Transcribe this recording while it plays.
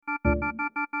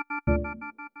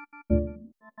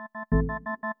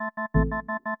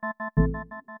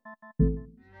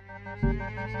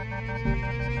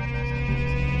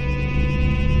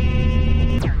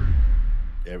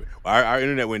Our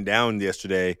internet went down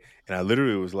yesterday, and I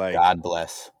literally was like, God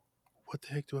bless. what the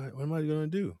heck what am I going to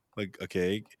do? Like,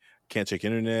 okay, can't check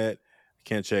internet,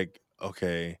 can't check,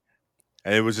 okay.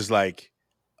 And it was just like,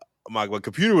 my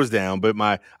computer was down, but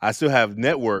I still have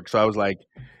network. So I was like,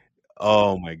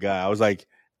 oh my God. I was like,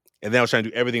 and then I was trying to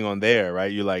do everything on there,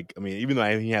 right? You're like, I mean, even though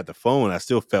I even had the phone, I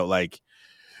still felt like,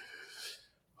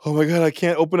 oh my God, I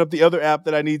can't open up the other app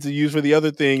that I need to use for the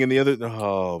other thing and the other.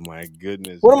 Oh my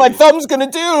goodness. What are my thumbs going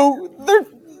to do?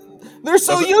 They're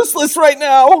so useless right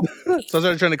now. So I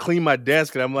started trying to clean my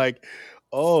desk, and I'm like,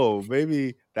 oh,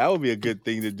 maybe that would be a good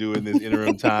thing to do in this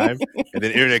interim time. And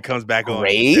then internet comes back on, and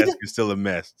the desk is still a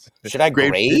mess. Should I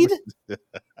grade?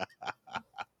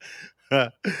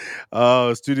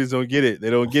 Oh, students don't get it.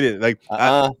 They don't get it. Like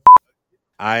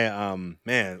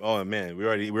man, we're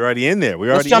already in there.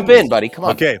 Let's jump in, buddy. Come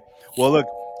on. Okay. Well, look,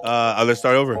 let's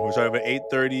start over. We'll start over at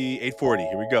 8:30, 8:40.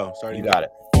 Here we go. You got it.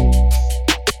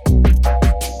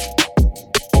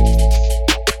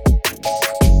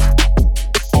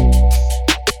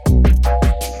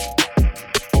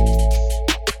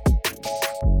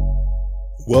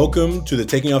 Welcome to the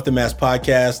Taking Off the Mask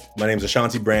podcast. My name is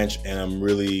Ashanti Branch, and I'm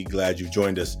really glad you've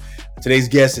joined us. Today's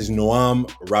guest is Noam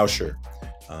Rauscher.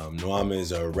 Noam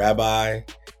is a rabbi.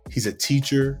 He's a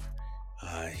teacher.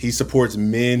 He supports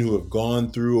men who have gone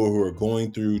through or who are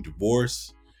going through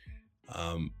divorce.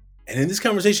 And in this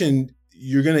conversation,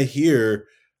 you're going to hear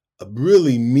a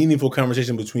really meaningful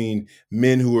conversation between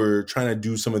men who are trying to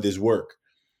do some of this work.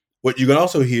 What you can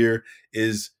also hear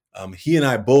is he and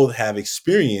I both have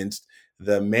experienced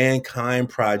the Mankind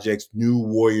Project's New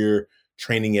Warrior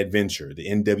Training Adventure, the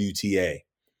NWTA.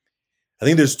 I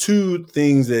think there's two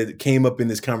things that came up in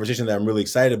this conversation that I'm really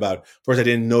excited about. First, I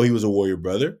didn't know he was a warrior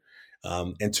brother.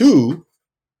 And two,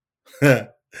 I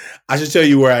should tell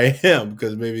you where I am,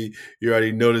 because maybe you're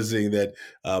already noticing that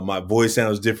my voice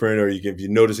sounds different, or if you're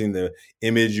noticing the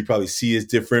image you probably see is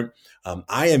different.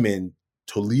 I am in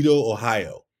Toledo,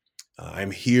 Ohio. I'm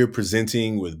here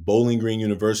presenting with Bowling Green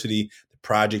University,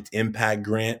 Project Impact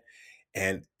Grant,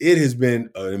 and it has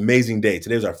been an amazing day.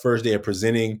 Today was our first day of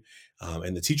presenting,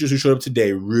 and the teachers who showed up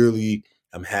today really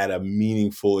had a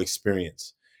meaningful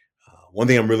experience. One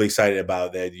thing I'm really excited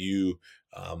about that you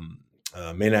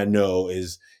may not know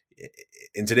is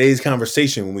in today's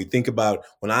conversation, when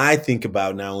I think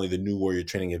about not only the New Warrior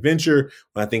Training Adventure,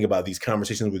 when I think about these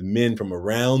conversations with men from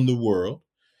around the world,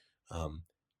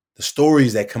 the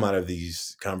stories that come out of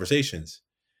these conversations.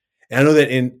 And I know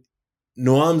that in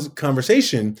Noam's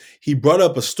conversation, he brought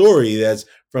up a story that's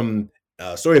from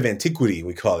a story of antiquity,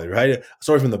 we call it, right? A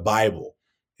story from the Bible.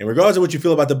 And regardless of what you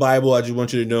feel about the Bible, I just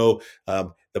want you to know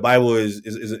the Bible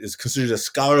is considered a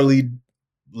scholarly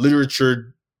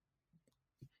literature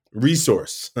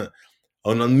resource.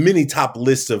 On many top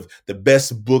lists of the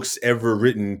best books ever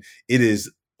written, it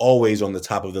is always on the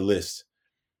top of the list.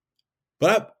 But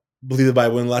I believe the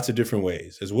Bible in lots of different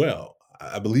ways as well.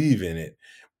 I believe in it.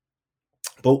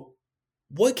 But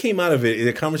what came out of it is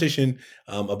a conversation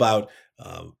about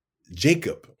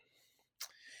Jacob.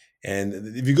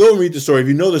 And if you go and read the story, if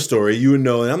you know the story, you would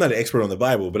know, and I'm not an expert on the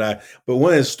Bible, but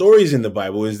one of the stories in the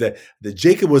Bible is that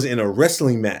Jacob was in a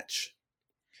wrestling match.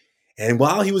 And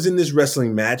while he was in this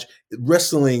wrestling match,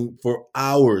 wrestling for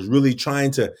hours, really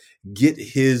trying to get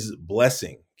his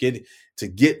blessing, get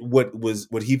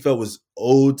what he felt was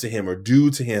owed to him or due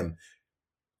to him.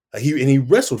 He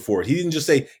wrestled for it. He didn't just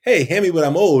say, hey, hand me what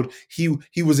I'm owed.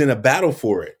 He was in a battle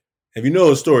for it. If you know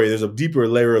the story, there's a deeper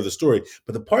layer of the story.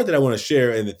 But the part that I want to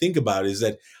share and to think about is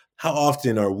that how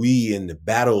often are we in the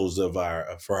battles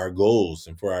for our goals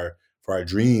and for our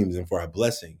dreams and for our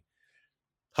blessing?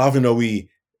 How often are we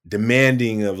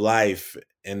demanding of life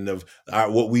and of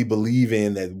what we believe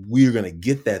in, that we're going to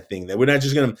get that thing, that we're not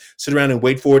just going to sit around and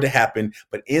wait for it to happen,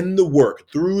 but in the work,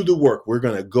 through the work, we're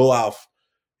going to go out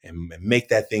and make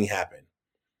that thing happen.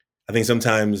 I think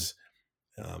sometimes,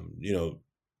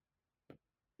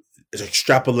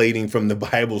 extrapolating from the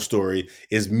Bible story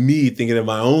is me thinking of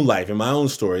my own life and my own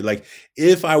story. Like,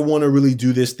 if I want to really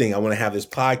do this thing, I want to have this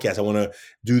podcast, I want to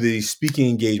do these speaking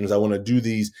engagements, I want to do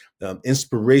these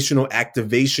inspirational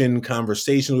activation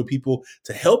conversations with people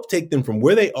to help take them from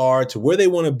where they are to where they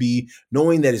want to be,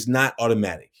 knowing that it's not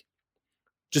automatic.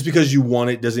 Just because you want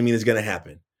it doesn't mean it's going to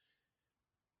happen.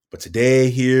 But today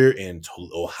here in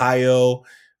Ohio,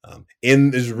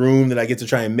 in this room that I get to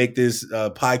try and make this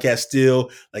podcast still,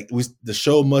 the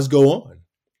show must go on.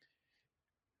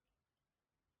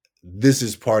 This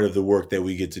is part of the work that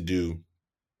we get to do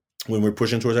when we're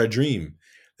pushing towards our dream.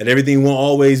 That everything won't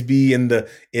always be in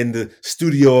the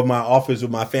studio of my office with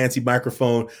my fancy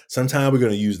microphone. Sometimes we're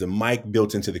going to use the mic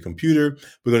built into the computer.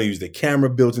 We're going to use the camera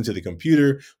built into the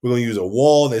computer. We're going to use a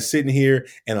wall that's sitting here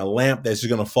and a lamp that's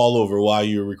just going to fall over while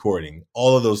you're recording.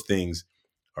 All of those things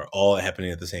are all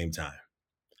happening at the same time.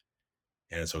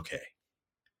 And it's okay.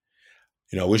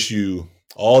 I wish you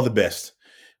all the best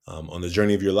on the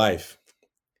journey of your life.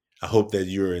 I hope that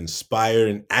you're inspired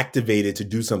and activated to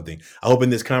do something. I hope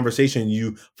in this conversation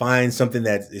you find something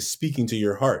that is speaking to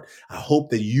your heart. I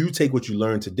hope that you take what you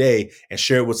learned today and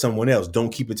share it with someone else.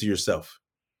 Don't keep it to yourself.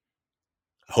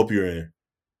 I hope you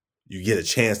get a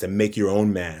chance to make your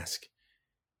own mask.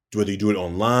 Whether you do it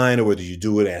online or whether you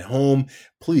do it at home,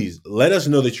 please let us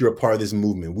know that you're a part of this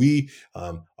movement. We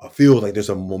feel like there's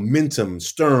a momentum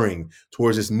stirring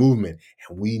towards this movement,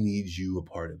 and we need you a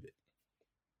part of it.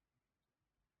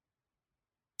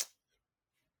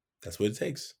 That's what it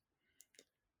takes.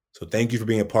 So thank you for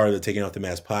being a part of the Taking Off the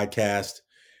Mask podcast.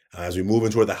 As we move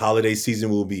into the holiday season,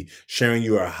 we'll be sharing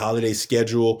you our holiday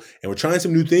schedule, and we're trying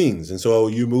some new things. And so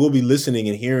you will be listening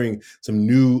and hearing some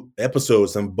new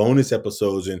episodes, some bonus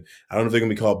episodes. And I don't know if they're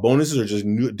going to be called bonuses or just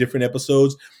different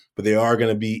episodes, but they are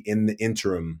going to be in the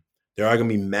interim. There are going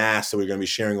to be masks that we're going to be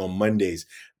sharing on Mondays.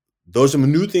 Those are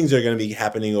some new things that are going to be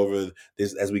happening over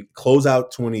this as we close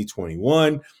out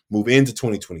 2021, move into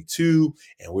 2022,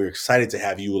 and we're excited to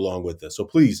have you along with us. So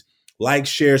please like,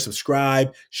 share,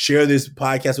 subscribe, share this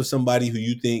podcast with somebody who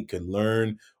you think could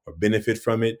learn or benefit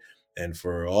from it. And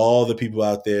for all the people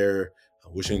out there,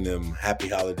 wishing them happy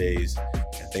holidays,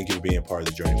 and thank you for being a part of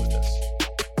the journey with us.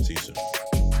 See you soon.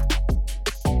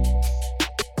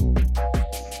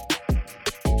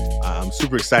 I'm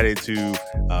super excited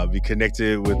to be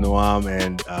connected with Noam,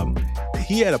 and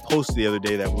he had a post the other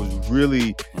day that was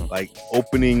really like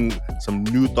opening some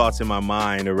new thoughts in my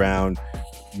mind around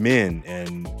men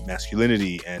and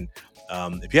masculinity. And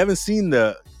if you haven't seen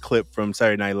the clip from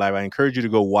Saturday Night Live, I encourage you to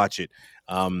go watch it.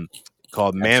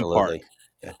 Called Man Absolutely.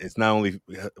 Park. It's not only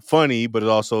funny, but it's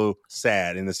also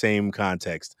sad in the same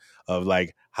context of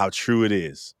like how true it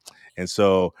is. And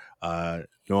so,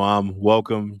 Noam,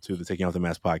 welcome to the Taking Off the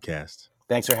Mask podcast.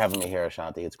 Thanks for having me here,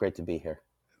 Ashanti. It's great to be here.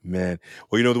 Man.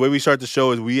 Well, the way we start the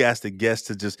show is we ask the guests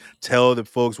to just tell the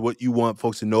folks what you want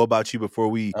folks to know about you before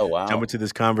we jump into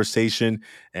this conversation.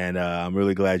 And I'm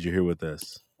really glad you're here with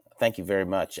us. Thank you very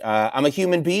much. I'm a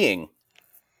human being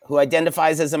who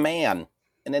identifies as a man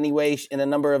in any way, in a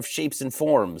number of shapes and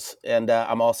forms. And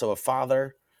I'm also a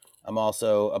father. I'm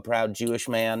also a proud Jewish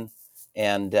man.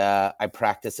 And I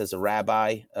practice as a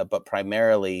rabbi, but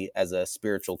primarily as a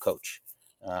spiritual coach.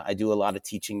 I do a lot of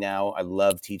teaching now. I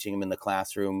love teaching them in the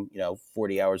classroom,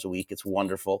 40 hours a week. It's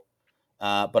wonderful.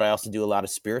 But I also do a lot of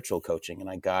spiritual coaching, and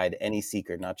I guide any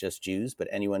seeker, not just Jews, but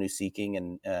anyone who's seeking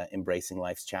and embracing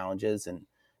life's challenges and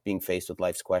being faced with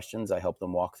life's questions. I help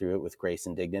them walk through it with grace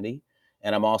and dignity.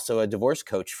 And I'm also a divorce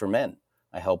coach for men.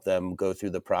 I help them go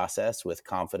through the process with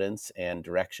confidence and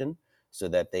direction so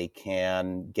that they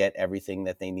can get everything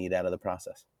that they need out of the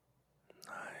process.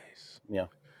 Nice. Yeah.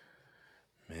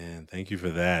 Man, thank you for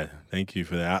that. Thank you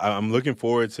for that. I'm looking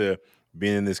forward to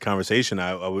being in this conversation.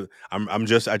 I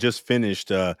just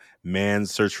finished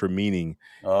Man's Search for Meaning.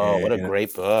 Oh, what a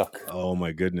great book. Oh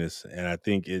my goodness. And I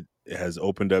think it has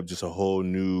opened up just a whole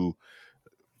new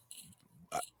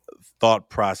thought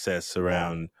process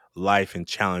around life and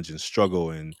challenge and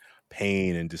struggle and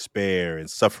pain and despair and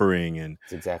suffering. And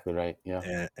that's exactly right.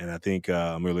 Yeah. And I think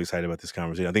I'm really excited about this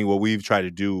conversation. I think what we've tried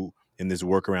to do in this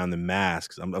work around the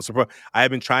masks, I'm surprised. I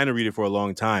have been trying to read it for a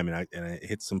long time, and I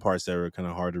hit some parts that are kind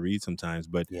of hard to read sometimes.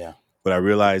 But what I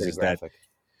realized is graphic.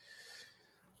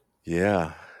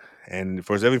 And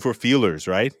for feelers,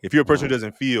 right? If you're a person who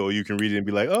doesn't feel, you can read it and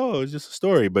be like, oh, it's just a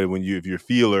story. But if you're a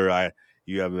feeler,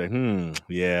 you have to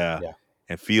be like,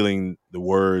 and feeling the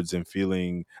words and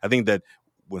feeling. I think that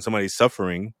when somebody's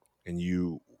suffering and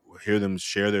you hear them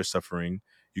share their suffering,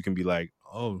 you can be like,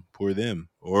 oh, poor them.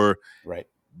 Or right.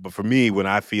 But for me, when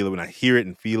I feel it, when I hear it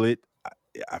and feel it,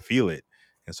 I feel it.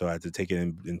 And so I have to take it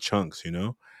in chunks,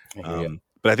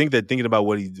 But I think that thinking about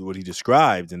what he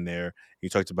described in there, he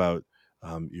talked about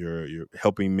you're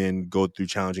helping men go through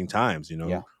challenging times,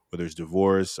 whether it's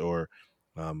divorce or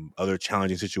other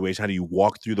challenging situations. How do you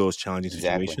walk through those challenging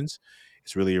situations?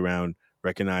 It's really around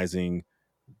recognizing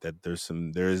that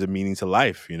there is a meaning to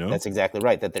life, you know? That's exactly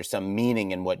right. That there's some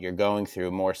meaning in what you're going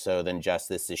through, more so than just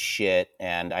this is shit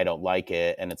and I don't like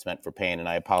it and it's meant for pain. And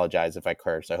I apologize if I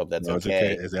curse. I hope that's No, it's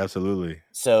okay. okay. It's absolutely.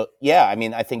 So, yeah, I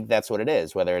mean, I think that's what it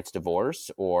is, whether it's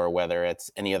divorce or whether it's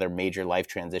any other major life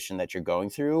transition that you're going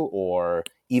through, or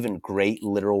even great,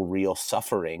 literal, real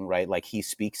suffering, right? Like he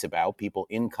speaks about people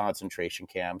in concentration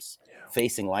camps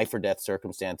facing life or death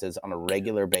circumstances on a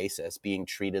regular basis, being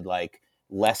treated like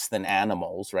less than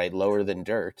animals, right? Lower than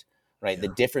dirt, right? Yeah.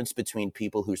 The difference between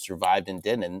people who survived and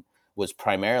didn't was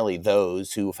primarily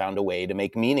those who found a way to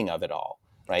make meaning of it all.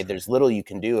 Right? There's little you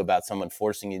can do about someone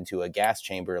forcing you into a gas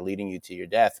chamber, leading you to your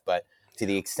death. But to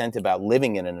the extent about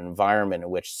living in an environment in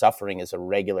which suffering is a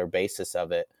regular basis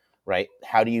of it, right?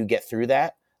 How do you get through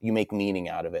that? You make meaning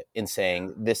out of it in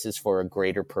saying, this is for a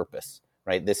greater purpose,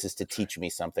 right? This is to teach me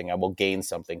something. I will gain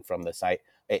something from this.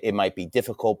 It might be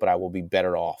difficult, but I will be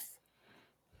better off.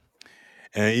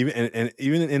 And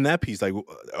even in that piece, like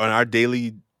on our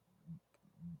daily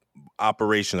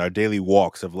operation, our daily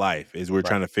walks of life, is we're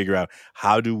trying to figure out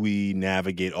how do we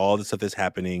navigate all the stuff that's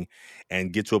happening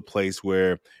and get to a place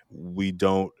where we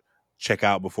don't check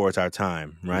out before it's our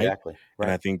time, right? Exactly. Right.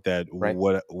 And I think that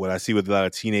what I see with a lot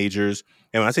of teenagers,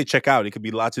 and when I say check out, it could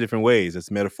be lots of different ways.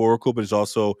 It's metaphorical, but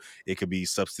it could be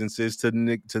substances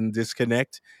to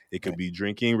disconnect. It could be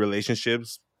drinking,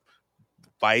 relationships,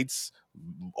 fights,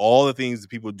 all the things that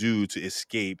people do to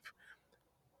escape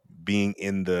being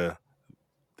in the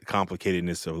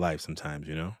complicatedness of life sometimes,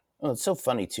 you know? Well, it's so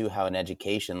funny too how in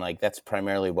education, like that's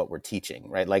primarily what we're teaching,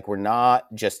 right? Like we're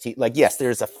not just like, yes,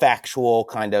 there's a factual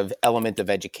kind of element of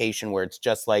education where it's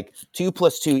just like 2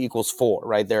 + 2 = 4,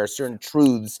 right? There are certain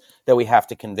truths that we have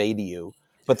to convey to you,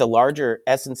 but the larger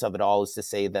essence of it all is to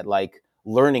say that like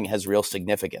learning has real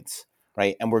significance,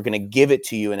 right? And we're going to give it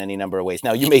to you in any number of ways.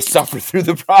 Now you may suffer through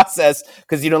the process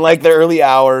because you don't like the early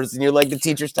hours and you're like the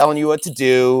teacher's telling you what to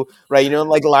do, right? You don't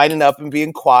like lining up and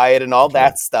being quiet and all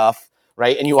that stuff.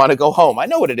 Right. And you want to go home. I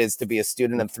know what it is to be a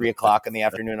student at 3 o'clock in the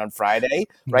afternoon on Friday.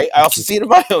 Right. I also see it in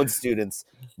my own students.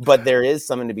 But there is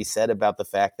something to be said about the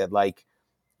fact that, like,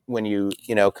 when you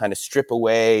kind of strip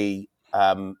away,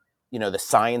 the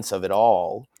science of it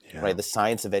all, right, the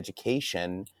science of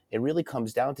education, it really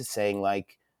comes down to saying,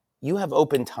 like, you have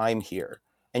open time here.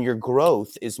 And your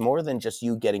growth is more than just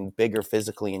you getting bigger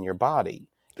physically in your body.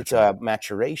 It's a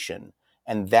maturation.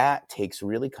 And that takes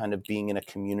really kind of being in a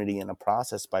community and a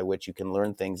process by which you can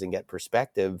learn things and get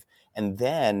perspective. And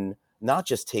then not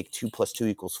just take 2 +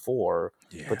 2 = 4,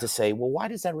 but to say, well, why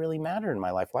does that really matter in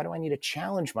my life? Why do I need to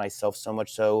challenge myself so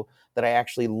much so that I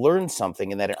actually learn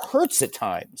something and that it hurts at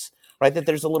times, right? That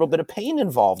there's a little bit of pain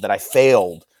involved, that I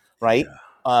failed, right?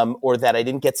 Or that I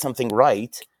didn't get something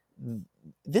right.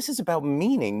 This is about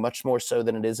meaning much more so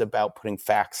than it is about putting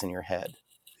facts in your head.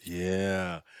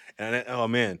 Yeah. And oh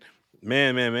man.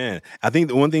 Man. I think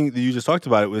the one thing that you just talked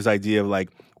about, it was idea of like,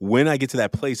 when I get to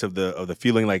that place of the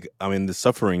feeling like I'm in the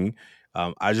suffering,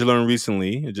 I just learned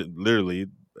recently, literally,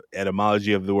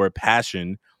 etymology of the word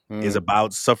passion is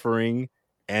about suffering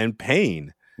and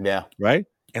pain. Yeah. Right.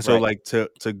 And so like to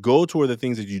go toward the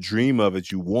things that you dream of,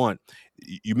 that you want,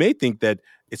 you may think that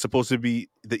it's supposed to be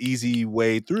the easy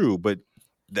way through, but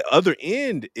the other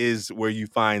end is where you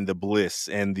find the bliss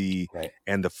and the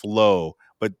flow.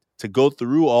 But to go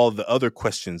through all the other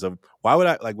questions of why would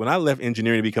I, like when I left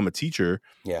engineering to become a teacher,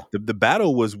 the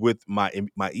battle was with my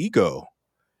ego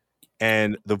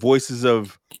and the voices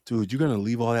of, dude, you're going to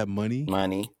leave all that money,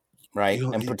 right?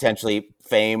 And potentially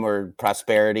fame or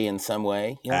prosperity in some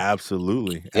way.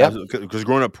 Absolutely. Because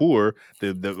growing up poor,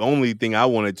 the only thing I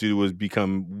wanted to do was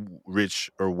become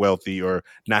rich or wealthy or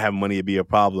not have money to be a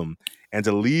problem. And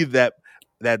to leave that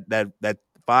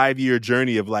 5-year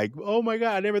journey of like, oh my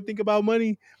God, I never think about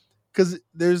money, because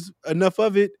there's enough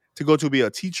of it to go to be a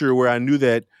teacher where I knew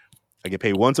that I get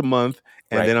paid once a month,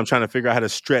 and then I'm trying to figure out how to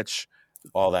stretch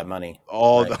all that money,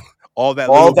 all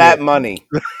that money,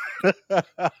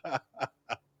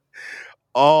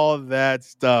 all that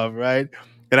stuff, right?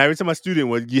 And every time my student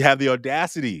would, you have the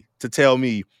audacity to tell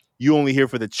me you only here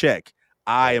for the check,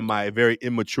 I, in my very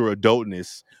immature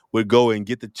adultness, would go and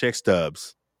get the check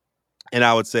stubs, and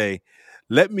I would say,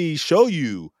 "Let me show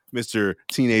you, Mr.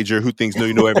 Teenager who thinks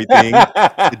you know everything."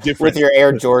 With your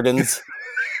Air Jordans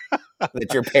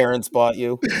that your parents bought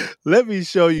you. Let me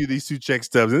show you these 2 check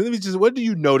stubs. And let me just, what do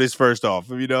you notice first off?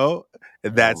 And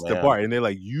that's the part. And they're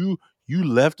like, you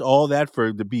left all that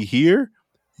to be here?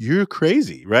 You're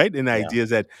crazy, right? And the idea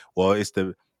is that, well, it's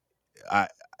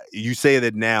you say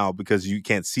that now because you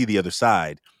can't see the other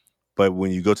side. But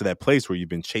when you go to that place where you've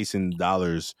been chasing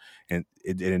dollars and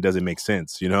it doesn't make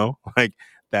sense, like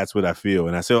that's what I feel.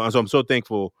 And so I'm so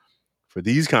thankful for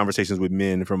these conversations with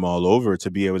men from all over to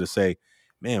be able to say,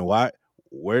 man,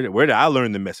 where did I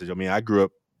learn the message? I mean, I grew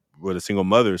up with a single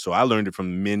mother, so I learned it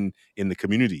from men in the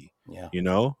community,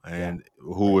 and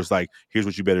who was like, here's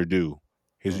what you better do.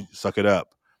 Suck it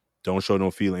up. Don't show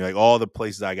no feeling. Like all the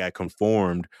places I got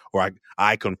conformed, or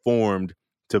I conformed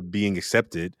to being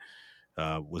accepted,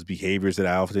 was behaviors that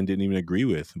I often didn't even agree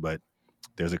with. But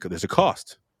there's a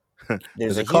cost.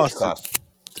 There's a huge cost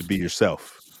to be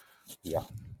yourself.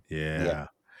 Yeah.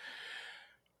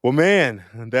 Well, man,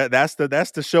 that's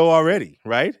the show already,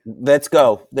 right? Let's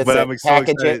go. That's but it. I'm so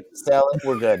Package excited. it, sell it.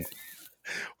 We're good.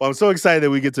 Well, I'm so excited that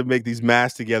we get to make these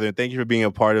masks together, and thank you for being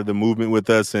a part of the movement with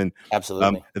us. And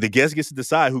absolutely, the guest gets to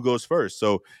decide who goes first.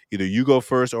 So either you go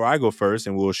first or I go first,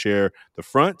 and we'll share the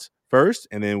front first,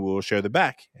 and then we'll share the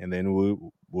back, and then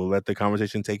we'll let the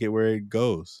conversation take it where it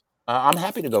goes. I'm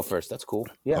happy to go first. That's cool.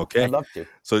 Yeah, okay. I'd love to.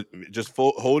 So just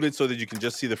hold it so that you can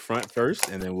just see the front first,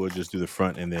 and then we'll just do the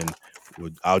front, and then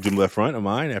I'll do the front of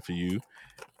mine after you.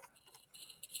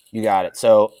 You got it.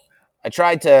 So I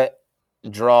tried to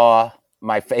draw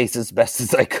my face as best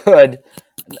as I could.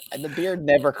 The beard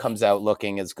never comes out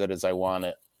looking as good as I want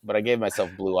it, but I gave myself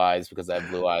blue eyes because I have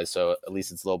blue eyes, so at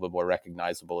least it's a little bit more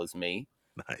recognizable as me.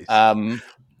 Nice.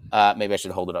 Maybe I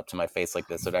should hold it up to my face like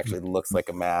this so it actually looks like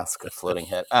a mask, a floating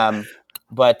head.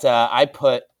 But I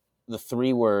put the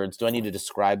 3 words. Do I need to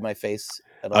describe my face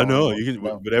at all? I know. You can,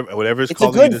 whatever it's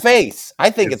called. It's a good face.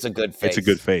 I think it's a good face. It's a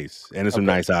good face. And it's some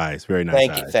nice eyes. Very nice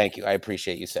eyes. Thank you. I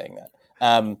appreciate you saying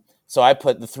that. So I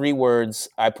put the 3 words.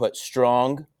 I put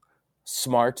strong,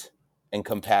 smart, and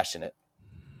compassionate.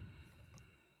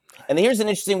 And here's an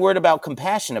interesting word about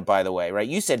compassionate, by the way, right?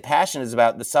 You said passion is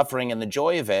about the suffering and the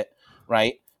joy of it,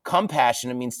 right?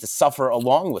 Compassionate means to suffer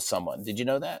along with someone. Did you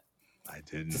know that? I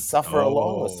didn't. To suffer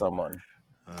along with someone.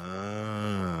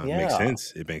 Makes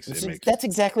sense. It makes That's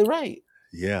exactly right.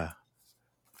 Yeah.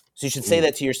 So you should say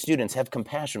that to your students. Have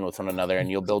compassion with one another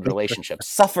and you'll build relationships.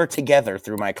 Suffer together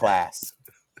through my class.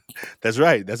 That's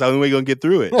right. That's the only way you're going to get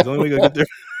through it. That's the only way you're going to get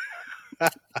through.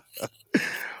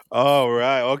 All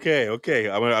right. Okay.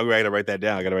 I'm gonna write that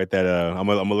down. I gotta write that. I'm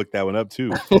gonna look that one up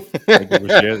too. Thank you for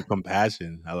sharing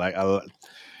compassion.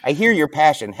 I hear your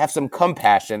passion. Have some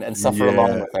compassion and suffer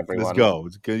along with everyone. Let's go.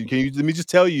 Can you let me just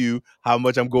tell you how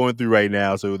much I'm going through right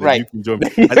now, so that you can join me.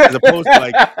 As opposed to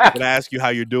like when I ask you how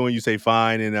you're doing, you say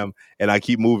fine, and I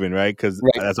keep moving, right? Because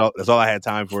that's all I had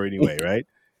time for anyway, right?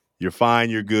 You're fine.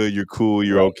 You're good. You're cool.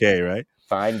 You're okay, right?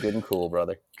 Fine, good, and cool,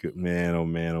 brother. Good man. Oh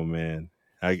man. Oh man.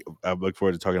 I look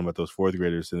forward to talking about those 4th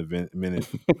graders in a minute.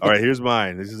 All right, here's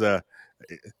mine. This is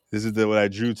what I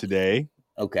drew today.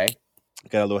 Okay.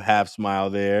 Got a little half smile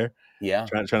there. Yeah.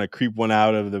 Trying to creep one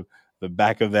out of the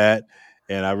back of that.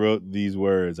 And I wrote these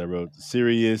words. I wrote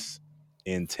serious,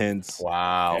 intense,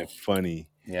 and funny.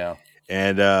 Yeah.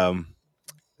 And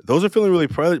those are feeling really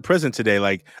present today.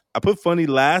 Like I put funny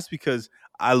last because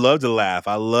I love to laugh.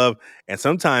 And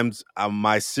sometimes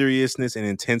my seriousness and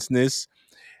intenseness,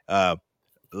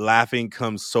 laughing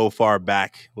comes so far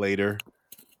back later.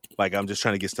 Like I'm just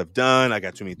trying to get stuff done. I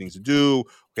got too many things to do.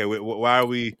 Okay, why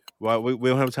we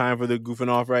don't have time for the goofing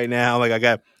off right now. Like I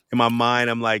got in my mind,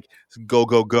 I'm like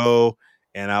go,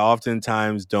 and I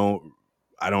oftentimes don't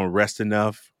rest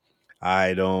enough.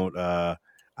 I don't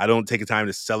take the time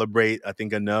to celebrate, I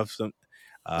think, enough.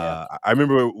 I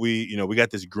remember we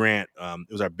got this grant. It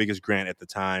was our biggest grant at the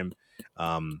time.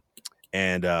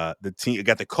 And the team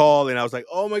got the call, and I was like,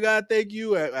 "Oh my God, thank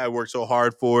you!" I worked so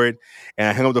hard for it, and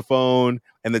I hung up the phone,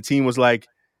 and the team was like,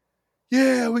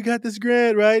 "Yeah, we got this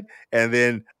grant, right?" And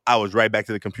then I was right back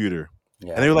to the computer,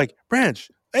 and they were like,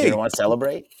 "Branch, hey, you don't want to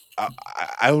celebrate?" I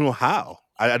don't know how.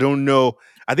 I don't know.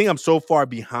 I think I'm so far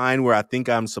behind where I think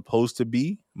I'm supposed to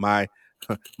be. My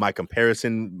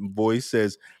comparison voice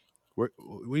says, "What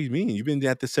do you mean? You've been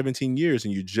at this 17 years,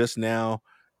 and you just now."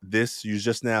 Like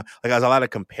there's a lot of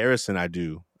comparison I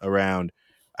do around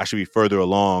I should be further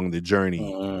along the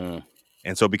journey.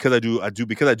 And so because I do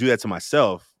that to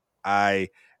myself, I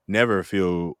never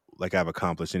feel like I've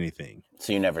accomplished anything.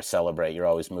 So you never celebrate. You're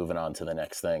always moving on to the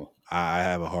next thing. I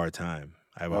have a hard time.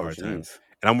 And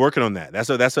I'm working on that.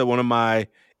 That's one of my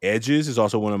edges. Is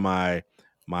also one of my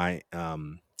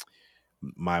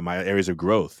areas of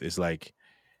growth. Is like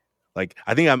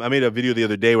I think I made a video the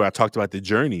other day where I talked about the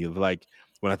journey of like,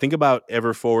 when I think about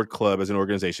Ever Forward Club as an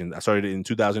organization, I started it in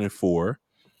 2004.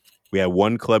 We had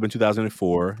 1 club in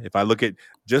 2004. If I look at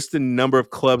just the number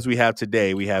of clubs we have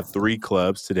today, we have 3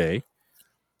 clubs today.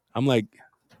 I'm like,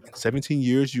 in 17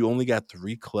 years, you only got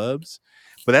 3 clubs?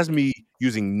 But that's me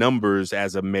using numbers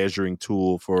as a measuring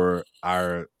tool for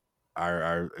our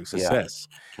success.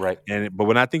 Yeah, right. But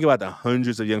when I think about the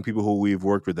hundreds of young people who we've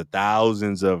worked with, the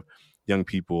thousands of young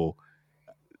people,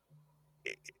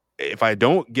 if I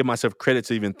don't give myself credit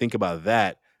to even think about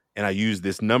that, and I use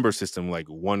this number system like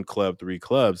 1 club, 3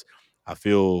 clubs,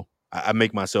 I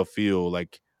make myself feel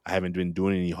like I haven't been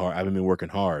doing any hard. I haven't been working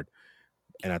hard.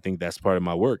 And I think that's part of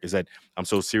my work is that I'm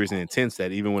so serious and intense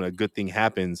that even when a good thing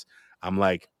happens, I'm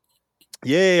like,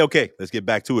 yay, okay, let's get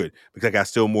back to it because I got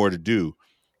still more to do.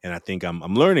 And I think I'm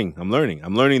learning. I'm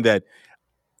learning that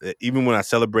even when I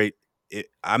celebrate it,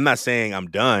 I'm not saying I'm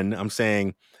done. I'm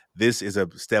saying this is a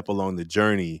step along the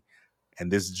journey,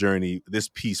 and this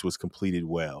piece was completed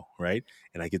well, right?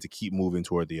 And I get to keep moving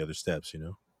toward the other steps,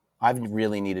 I've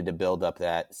really needed to build up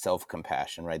that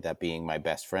self-compassion, right? That being my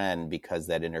best friend, because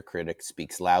that inner critic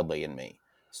speaks loudly in me.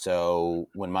 So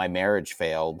when my marriage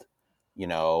failed,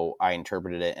 I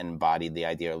interpreted it and embodied the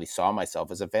idea, or at least saw myself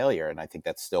as a failure. And I think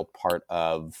that's still part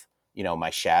of,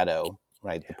 my shadow,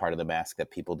 right? The part of the mask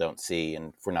that people don't see.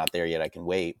 And if we're not there yet, I can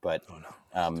wait, but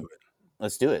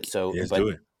let's do it. So, let's do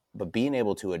it. But being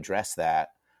able to address that,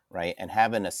 right? And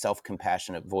having a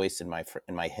self-compassionate voice in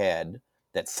my head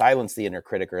that silence the inner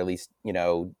critic, or at least,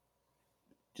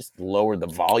 just lower the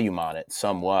volume on it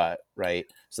somewhat, right?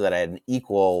 So that I had an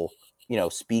equal,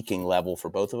 speaking level for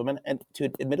both of them. And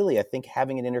admittedly, I think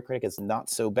having an inner critic is not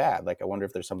so bad. Like, I wonder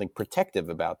if there's something protective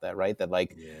about that, right? That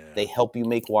they help you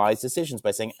make wise decisions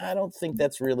by saying, I don't think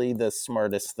that's really the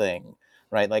smartest thing,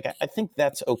 right? Like, I think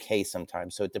that's okay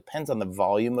sometimes. So it depends on the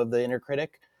volume of the inner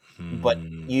critic, but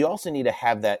you also need to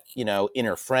have that,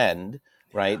 inner friend,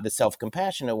 right? The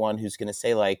self-compassionate one who's going to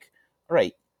say like, all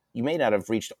right, you may not have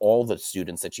reached all the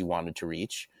students that you wanted to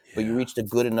reach, but you reached a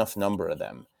good enough number of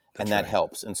them. And that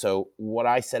helps. And so what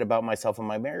I said about myself in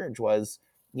my marriage was,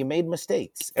 you made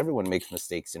mistakes. Everyone makes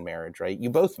mistakes in marriage, right? You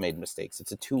both made mistakes.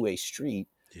 It's a two-way street.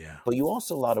 Yeah. But you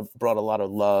also brought a lot of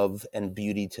love and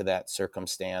beauty to that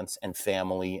circumstance, and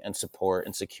family and support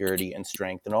and security and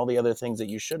strength and all the other things that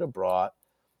you should have brought.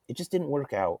 It just didn't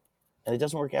work out. And it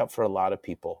doesn't work out for a lot of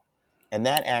people. And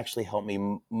that actually helped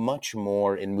me much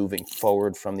more in moving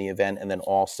forward from the event, and then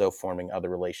also forming other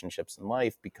relationships in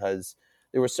life, because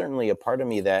there was certainly a part of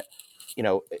me that,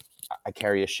 I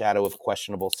carry a shadow of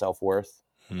questionable self-worth,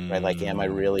 right? Like, am I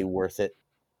really worth it?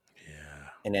 Yeah.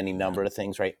 In any number of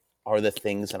things, right? Are the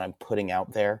things that I'm putting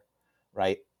out there,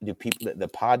 right? Do people, the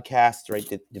podcasts, right?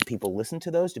 Do people listen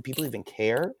to those? Do people even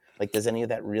care? Like, does any of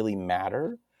that really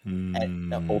matter?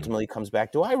 And ultimately comes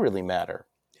back, do I really matter?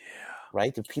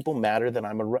 Right? Do people matter that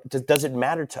I'm around? Does it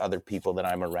matter to other people that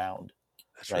I'm around?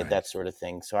 That's right? That sort of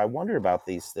thing. So I wonder about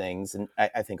these things. And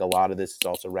I think a lot of this is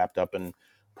also wrapped up in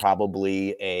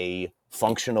probably a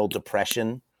functional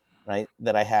depression, right?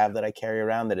 That I carry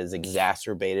around, that is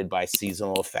exacerbated by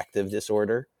seasonal affective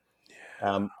disorder.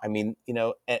 Yeah.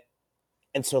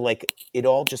 And so like it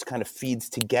all just kind of feeds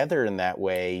together in that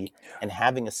way. And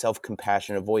having a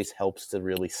self-compassionate voice helps to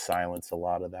really silence a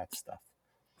lot of that stuff.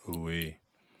 Ooh-wee.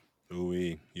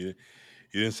 You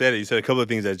didn't say it. You said a couple of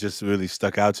things that just really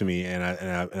stuck out to me, and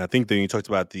I think that you talked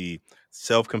about the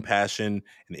self-compassion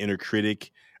and inner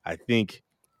critic. I think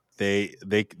they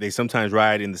sometimes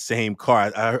ride in the same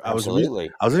car. I was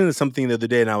listening to something the other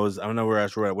day, and I don't know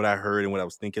what I heard and what I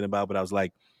was thinking about, but I was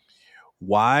like,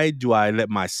 why do I let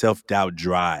my self-doubt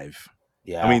drive?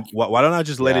 Yeah. I mean, why don't I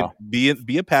just let it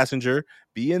be a passenger,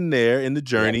 be in there in the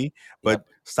journey, but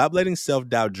stop letting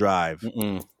self-doubt drive.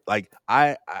 Like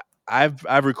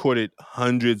I've recorded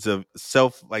hundreds of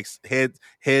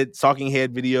head talking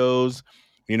head videos.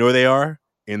 You know where they are?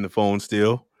 In the phone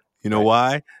still. You know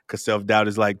why? Because self-doubt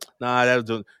is like, nah, there's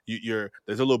a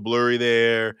little blurry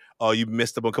there. Oh, you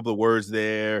messed up a couple of words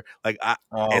there. Like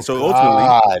ultimately,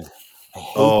 I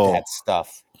hate that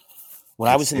stuff. When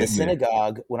I was in the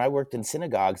synagogue, when I worked in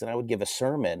synagogues and I would give a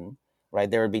sermon, right,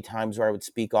 there would be times where I would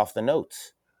speak off the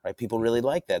notes, right? People really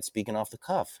like that, speaking off the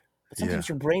cuff. But sometimes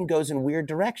your brain goes in weird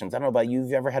directions. I don't know about you.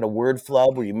 You've ever had a word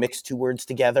flub where you mix two words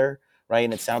together, right?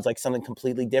 And it sounds like something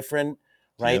completely different,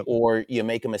 right? Yep. Or you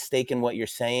make a mistake in what you're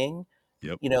saying.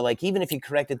 Yep. Like even if you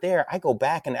correct it there, I go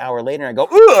back an hour later and I go,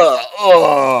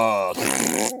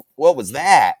 what was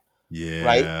that? Yeah.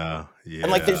 Right. Yeah.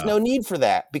 And like, there's no need for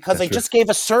that because I just gave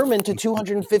a sermon to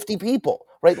 250 people,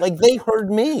 right? Like they heard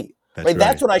me.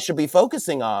 That's what I should be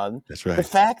focusing on. That's right. The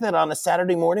fact that on a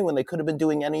Saturday morning when they could have been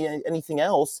doing anything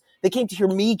else, they came to hear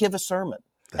me give a sermon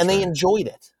and they enjoyed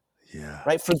it. Yeah.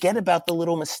 Right. Forget about the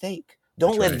little mistake.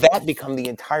 Don't let that become the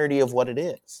entirety of what it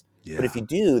is. Yeah. But if you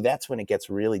do, that's when it gets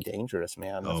really dangerous,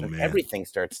 man. That's when everything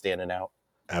starts standing out.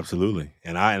 Absolutely.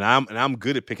 And I'm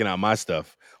good at picking out my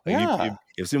stuff. Like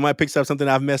if somebody picks up something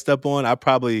I've messed up on, I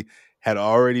probably had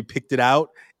already picked it out,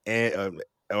 and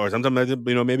or sometimes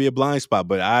maybe a blind spot.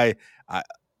 But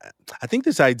I think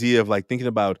this idea of like thinking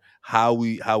about how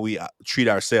we treat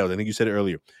ourselves. I think you said it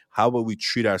earlier. How about we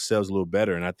treat ourselves a little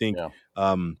better? And I think Yeah.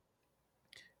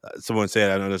 someone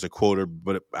said, I know there's a quote,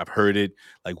 but I've heard it.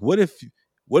 Like, what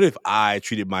if I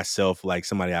treated myself like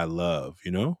somebody I love?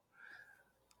 You know,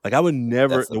 like I would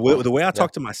never That's the point. the way I Yeah.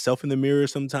 talk to myself in the mirror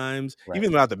sometimes, Right.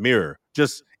 even without the mirror,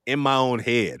 just in my own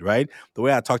head, right? The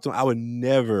way I talk to them, I would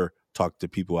never talk to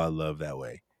people I love that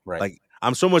way. Right. Like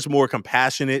I'm so much more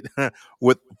compassionate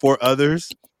for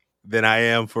others than I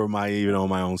am for my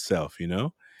own self. You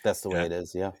know, That's the way yeah, it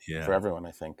is. Yeah. yeah, For everyone,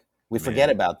 I think we forget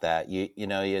man, about that.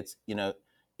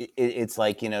 It's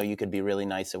like, you could be really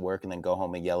nice at work and then go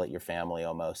home and yell at your family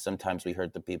almost. Sometimes we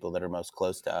hurt the people that are most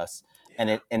close to us.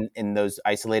 yeah. And in those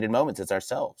isolated moments, it's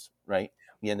ourselves, right?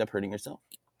 You end up hurting yourself.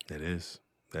 That is.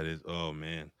 Oh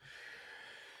man.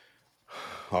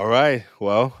 All right.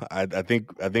 Well, I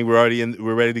think we're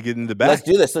ready to get in the Let's back.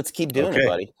 do this. Let's keep doing it, Okay.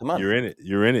 buddy. Come on. You're in it.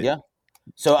 You're in it. Yeah.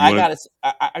 So You want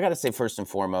I gotta say, first and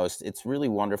foremost, it's really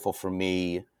wonderful for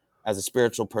me as a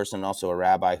spiritual person and also a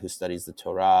rabbi who studies the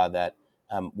Torah that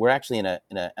we're actually in a,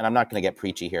 and I'm not going to get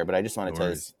preachy here, but I just want to No tell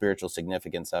you the worries. spiritual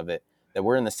significance of it, that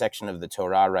we're in the section of the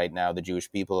Torah right now, the Jewish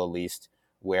people at least,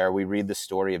 where we read the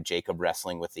story of Jacob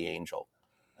wrestling with the angel.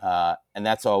 And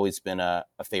that's always been a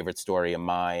favorite story of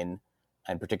mine,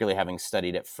 and particularly having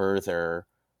studied it further,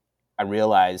 I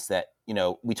realized that,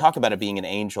 we talk about it being an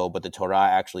angel, but the Torah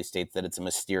actually states that it's a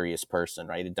mysterious person,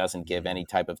 right? It doesn't give any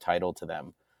type of title to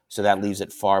them. So that leaves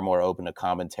it far more open to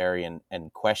commentary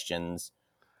and questions.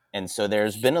 And so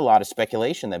there's been a lot of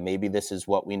speculation that maybe this is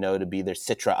what we know to be the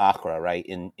Sitra Achra, right?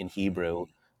 In Hebrew,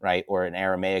 right? Or in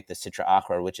Aramaic, the Sitra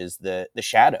Achra, which is the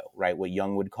shadow, right? What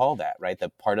Jung would call that, right? The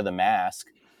part of the mask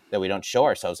that we don't show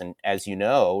ourselves. And as you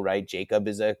know, right, Jacob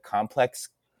is a complex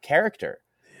character,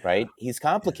 right? He's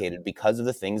complicated because of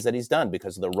the things that he's done,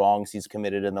 because of the wrongs he's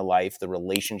committed in the life, the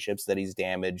relationships that he's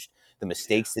damaged, the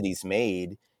mistakes that he's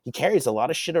made. He carries a lot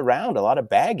of shit around, a lot of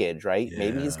baggage, right? Yeah.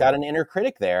 Maybe he's got an inner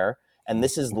critic there. And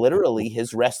this is literally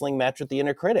his wrestling match with the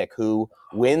inner critic, who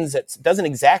wins, doesn't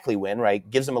exactly win, right?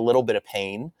 Gives him a little bit of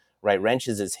pain, right?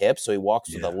 Wrenches his hip, so he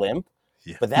walks with a limp.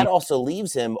 Yeah. But that also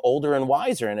leaves him older and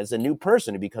wiser, and as a new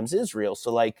person, he becomes Israel.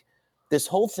 So like this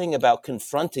whole thing about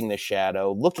confronting the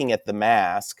shadow, looking at the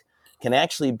mask, can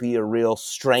actually be a real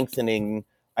strengthening,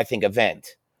 I think,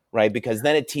 event, right? Because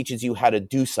then it teaches you how to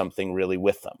do something really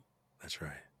with them. That's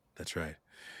right. That's right.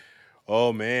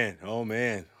 Oh man. Oh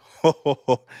man.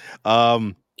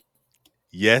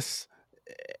 Yes.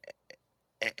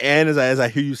 And as I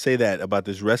hear you say that about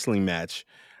this wrestling match,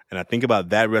 and I think about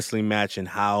that wrestling match and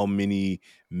how many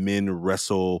men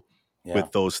wrestle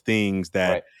with those things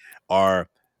that Right.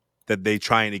 that they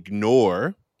try and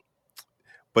ignore,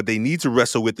 but they need to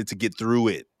wrestle with it to get through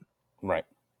it. Right.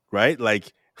 Right?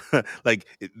 Like like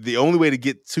the only way to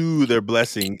get to their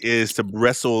blessing is to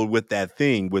wrestle with that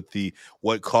thing, with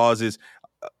what causes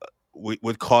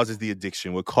the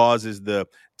addiction, what causes the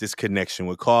disconnection,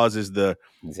 what causes the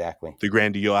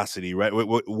grandiosity, right?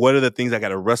 What are the things I got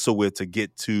to wrestle with to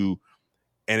get to?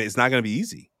 And it's not going to be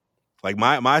easy. Like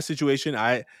my situation,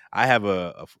 I have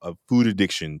a food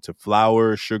addiction to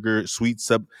flour, sugar, sweet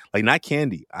like not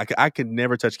candy. I could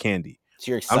never touch candy. So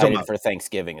you're excited for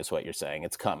Thanksgiving, is what you're saying.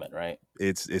 It's coming, right?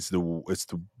 It's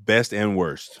the best and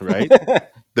worst, right?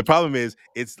 The problem is,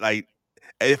 it's like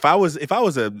if I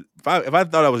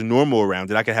thought I was normal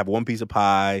around it, I could have one piece of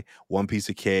pie, one piece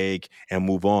of cake, and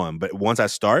move on. But once I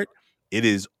start, it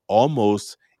is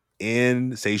almost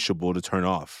insatiable to turn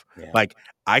off. Yeah. Like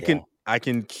I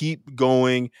can keep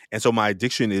going, and so my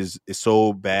addiction is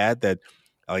so bad that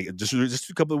like just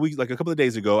a couple of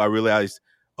days ago, I realized,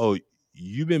 oh,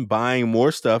 you've been buying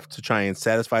more stuff to try and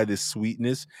satisfy this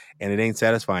sweetness, and it ain't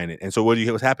satisfying it. And so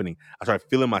what's happening? I started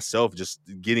feeling myself just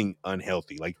getting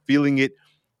unhealthy, like feeling it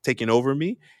taking over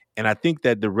me. And I think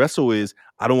that the wrestle is,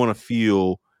 I don't want to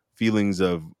feel feelings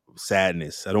of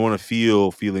sadness. I don't want to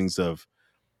feel feelings of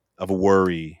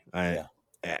worry. I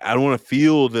don't want to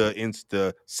feel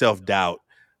the self-doubt,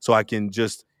 so I can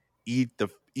just eat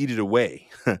it away.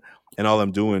 And all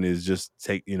I'm doing is just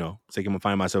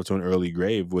find myself to an early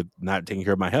grave with not taking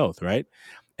care of my health, right?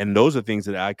 And those are things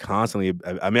that I constantly,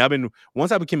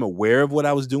 once I became aware of what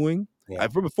I was doing,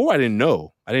 before I didn't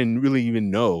know. I didn't really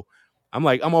even know. I'm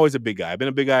always a big guy. I've been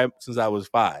a big guy since I was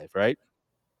 5, right?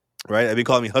 Right? I've been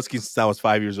calling me Husky since I was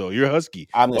 5 years old. You're a Husky.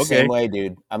 I'm the same way,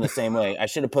 dude. I'm the same way. I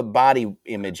should have put body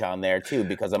image on there too,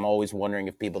 because I'm always wondering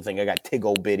if people think I got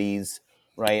tiggle bitties,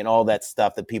 right? And all that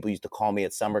stuff that people used to call me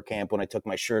at summer camp when I took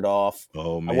my shirt off.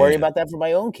 Oh, man. I worry about that for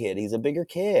my own kid. He's a bigger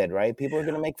kid, right? People are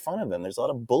going to make fun of him. There's a lot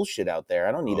of bullshit out there.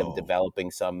 I don't need him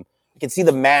developing some can see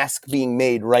the mask being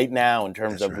made right now in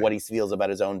terms That's of right. what he feels about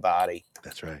his own body.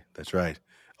 That's right. That's right.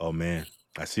 Oh man,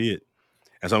 I see it.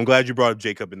 And so I'm glad you brought up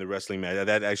Jacob in the wrestling match.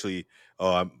 That actually.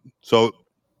 So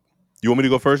you want me to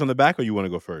go first on the back, or you want to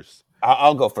go first?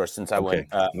 I'll go first since I Okay.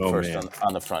 went Oh first man,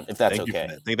 on the front, if that's thank you okay.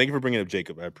 for that. Thank you for bringing up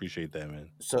Jacob. I appreciate that, man.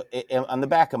 So on the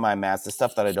back of my mask, the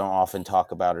stuff that I don't often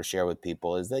talk about or share with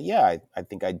people is that, I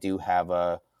think I do have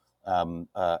a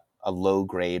low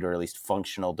grade, or at least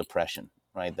functional depression,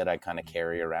 right? That I kind of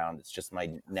carry around. It's just my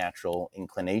natural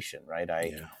inclination, right?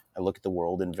 I look at the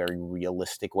world in very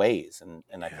realistic ways.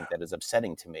 And I think that is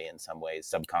upsetting to me in some ways,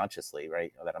 subconsciously,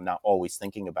 right? That I'm not always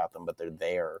thinking about them, but they're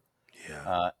there.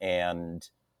 Yeah. And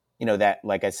that,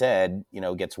 like I said,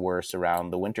 gets worse around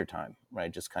the wintertime,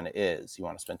 right? Just kind of is. You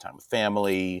want to spend time with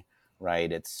family,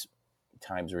 right? It's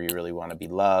times where you really want to be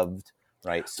loved,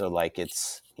 right? So like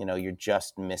it's, you're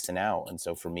just missing out. And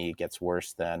so for me, it gets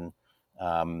worse than,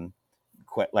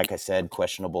 like I said,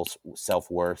 questionable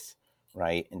self-worth,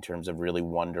 right? In terms of really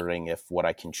wondering if what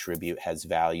I contribute has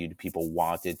value. Do people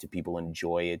want it? Do people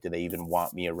enjoy it? Do they even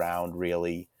want me around,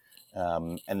 really?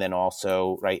 And then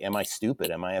also, right, am I stupid?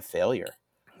 Am I a failure?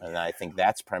 And I think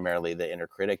that's primarily the inner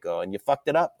critic going, you fucked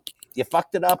it up. You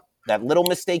fucked it up. That little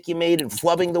mistake you made in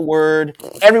flubbing the word.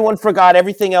 Everyone forgot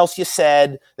everything else you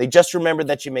said. They just remembered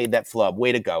that you made that flub.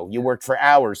 Way to go. You worked for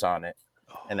hours on it.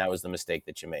 And that was the mistake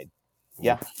that you made.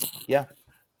 Yeah. Yeah.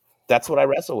 That's what I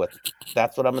wrestle with.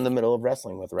 That's what I'm in the middle of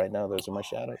wrestling with right now. Those are my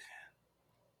shadows.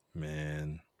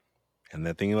 Man. And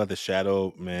that thing about the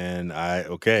shadow, man,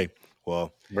 okay.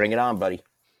 Well, bring it on, buddy.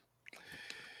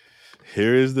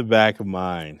 Here is the back of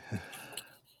mine.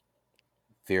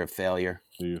 Fear of failure,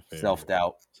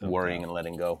 self-doubt, worrying and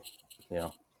letting go. Yeah.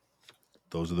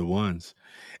 Those are the ones.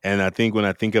 And I think when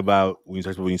you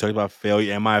talk about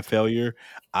failure, am I a failure?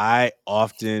 I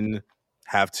often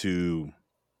have to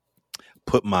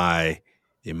put my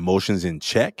emotions in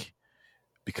check,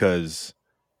 because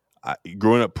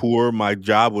growing up poor, my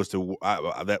job was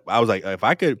I was like, if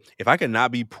I could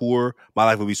not be poor, my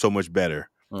life would be so much better.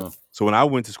 So when I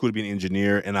went to school to be an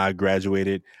engineer and I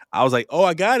graduated, I was like, oh,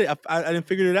 I got it. I didn't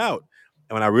figure it out.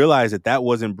 And when I realized that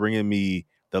wasn't bringing me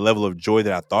the level of joy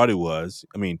that I thought it was,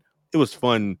 I mean, it was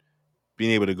fun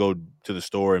being able to go to the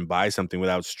store and buy something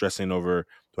without stressing over,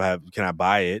 can I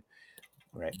buy it?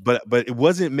 Right. But it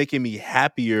wasn't making me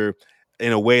happier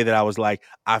in a way that I was like,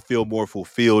 I feel more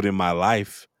fulfilled in my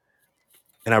life.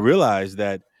 And I realized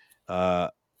that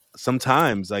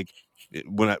sometimes, like,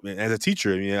 as a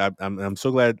teacher, I mean, I'm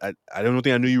so glad. I don't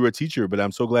think I knew you were a teacher, but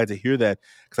I'm so glad to hear that,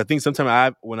 because I think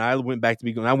sometimes when I went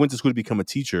to school to become a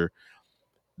teacher,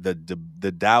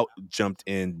 the doubt jumped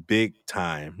in big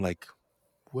time. Like,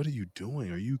 what are you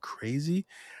doing? Are you crazy?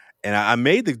 And I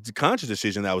made the conscious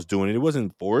decision that I was doing it. It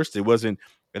wasn't forced. I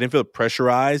didn't feel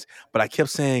pressurized, but I kept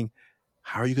saying,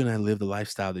 how are you going to live the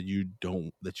lifestyle that you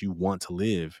want to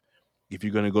live if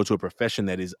you're going to go to a profession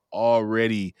that is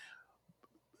already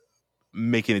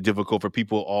making it difficult for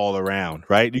people all around,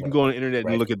 right? You can go on the internet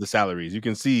and look at the salaries. You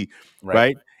can see,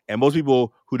 right? And most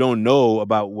people who don't know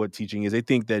about what teaching is, they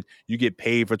think that you get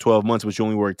paid for 12 months, but you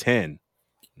only work 10.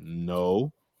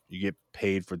 No, you get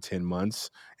paid for 10 months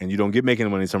and you don't get making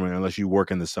money in summer unless you work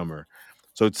in the summer.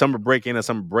 So it's summer break ain't a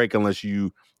summer break unless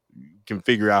you can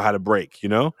figure out how to break,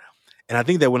 And I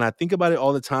think that when I think about it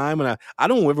all the time, and I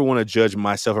don't ever want to judge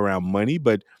myself around money,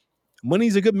 but money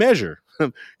is a good measure.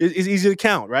 It's easy to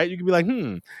count, right? You can be like,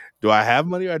 do I have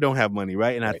money or I don't have money,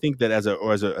 right? And I think that as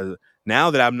a now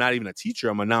that I'm not even a teacher,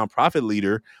 I'm a nonprofit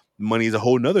leader, money is a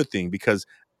whole nother thing, because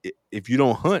if you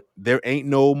don't hunt, there ain't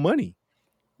no money.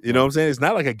 You know what I'm saying? It's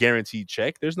not like a guaranteed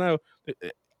check. There's no,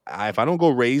 if I don't go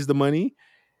raise the money,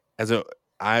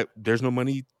 there's no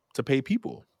money to pay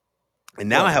people. And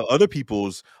now I have other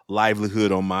people's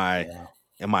livelihood on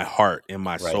in my heart, in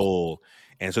my soul.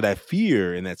 And so that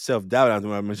fear and that self-doubt,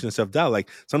 I mentioned self-doubt, like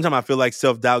sometimes I feel like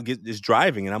self-doubt is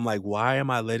driving, and I'm like, why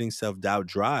am I letting self-doubt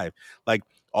drive? Like,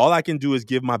 all I can do is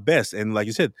give my best. And like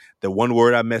you said, the one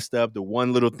word I messed up, the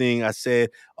one little thing I said,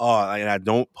 and I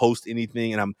don't post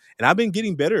anything, and I've been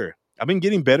getting better. I've been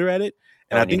getting better at it.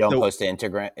 And I think you don't post to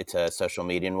Instagram, it's social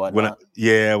media and whatnot.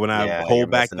 When I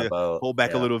hold back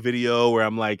a little video where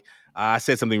I'm like, I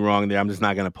said something wrong there, I'm just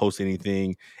not going to post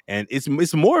anything. And it's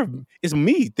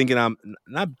me thinking I'm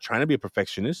not trying to be a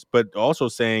perfectionist, but also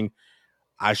saying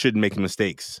I shouldn't make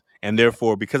mistakes. And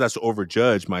therefore, because I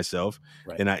overjudge myself,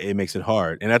 then it makes it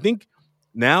hard. And I think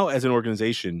now as an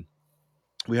organization,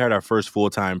 we hired our first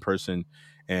full-time person.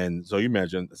 And so you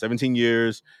imagine 17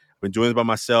 years, I've been doing it by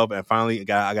myself. And finally I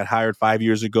got hired 5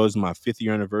 years ago. It's my 5th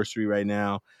year anniversary right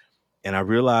now. And I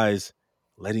realized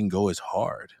letting go is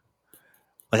hard.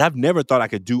 like I've never thought I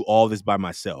could do all this by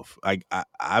myself. Like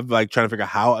I've like trying to figure out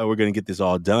how we're going to get this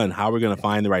all done, how we're going to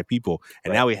find the right people,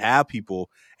 and Right. now we have people,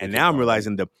 We and keep now I'm going.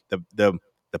 realizing the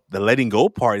letting go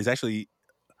part is actually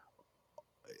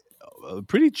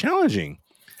pretty challenging,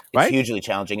 It's right? hugely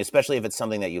challenging, especially if it's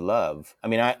something that you love. I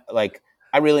mean, I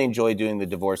really enjoy doing the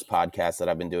divorce podcast that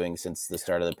I've been doing since the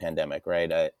start of the pandemic,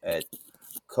 right? A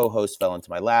co-host fell into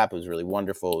my lap. It was really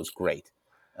wonderful. It was great.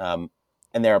 And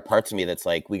there are parts of me that's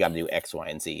like, we got to do X, Y,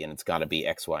 and Z, and it's got to be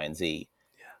X, Y, and Z.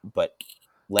 But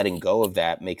letting go of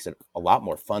that makes it a lot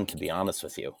more fun, to be honest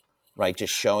with you, right?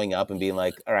 Just showing up and being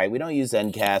like, all right, we don't use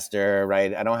Zencaster,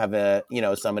 right? I don't have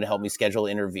someone to help me schedule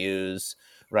interviews,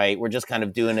 right? We're just kind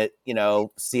of doing it,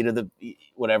 seat of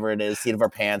our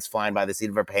pants, flying by the seat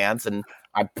of our pants. And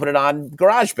I put it on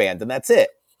GarageBand and that's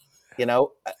it,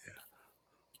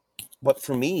 But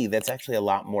for me, that's actually a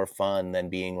lot more fun than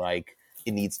being like,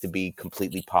 it needs to be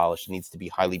completely polished. It needs to be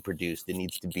highly produced. It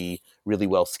needs to be really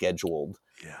well scheduled.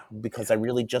 Yeah. Because I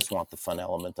really just want the fun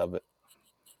element of it.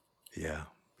 Yeah.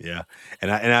 Yeah.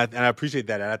 And I appreciate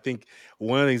that. And I think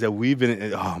one of the things that we've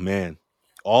been, oh man,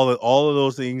 all of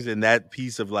those things and that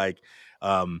piece of like,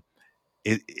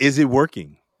 is it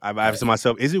working? I've asked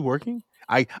myself, is it working?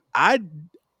 I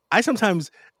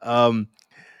sometimes don't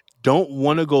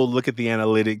want to go look at the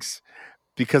analytics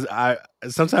because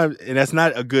sometimes, and that's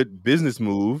not a good business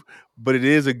move, but it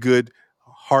is a good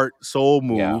heart soul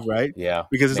move, right? Yeah.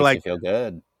 Because it's Makes like, you feel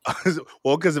good.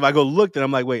 well, because if I go look, then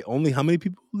I'm like, wait, only how many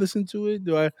people listen to it?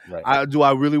 Do I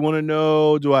really want to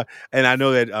know? And I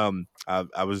know that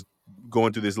I was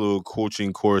going through this little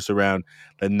coaching course around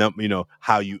the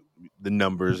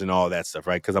numbers and all that stuff,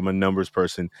 right? Because I'm a numbers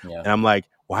person, and I'm like,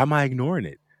 why am I ignoring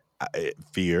it?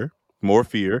 Fear, more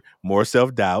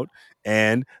self-doubt,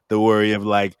 and the worry of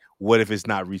like, what if it's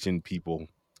not reaching people?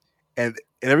 And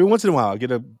every once in a while, I'll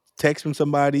get a text from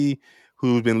somebody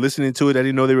who's been listening to it. I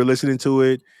didn't know they were listening to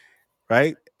it,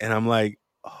 right? And I'm like,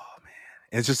 oh man.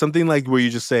 And it's just something like where you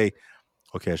just say,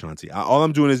 okay, Ashanti, all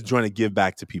I'm doing is trying to give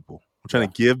back to people. I'm trying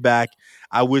to give back.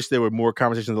 I wish there were more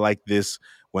conversations like this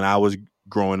when I was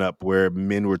growing up where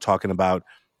men were talking about,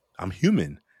 I'm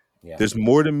human. Yeah. There's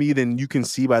more to me than you can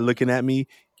see by looking at me.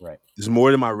 Right. There's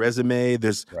more to my resume.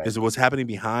 There's what's happening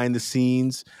behind the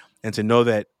scenes. And to know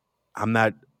that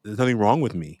there's nothing wrong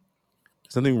with me.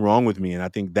 There's nothing wrong with me. And I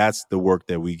think that's the work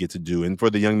that we get to do. And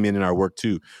for the young men in our work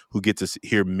too, who get to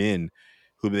hear men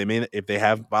who they may, if they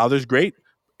have fathers, great.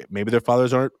 Maybe their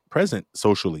fathers aren't present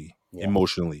socially,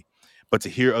 emotionally, but to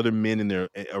hear other men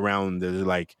around, they're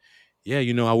like, yeah,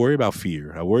 I worry about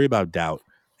fear. I worry about doubt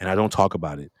and I don't talk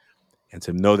about it. And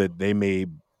to know that they may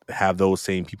have those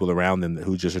same people around them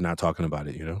who just are not talking about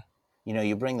it,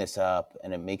 You bring this up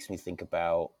and it makes me think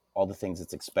about all the things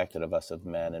that's expected of us of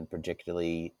men, and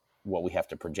particularly what we have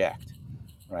to project,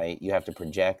 right? You have to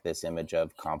project this image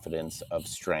of confidence, of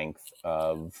strength,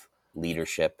 of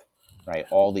leadership, right?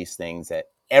 All these things that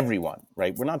everyone,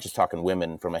 right? We're not just talking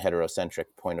women from a heterocentric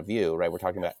point of view, right? We're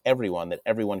talking about everyone that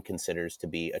everyone considers to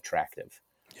be attractive,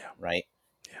 right?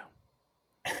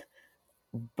 Yeah.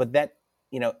 But that,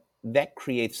 that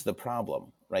creates the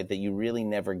problem, right? That you really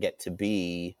never get to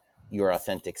be your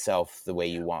authentic self the way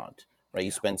you want, right?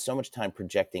 You spend so much time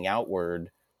projecting outward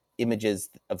images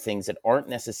of things that aren't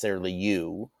necessarily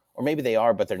you, or maybe they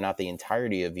are, but they're not the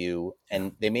entirety of you.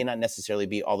 And they may not necessarily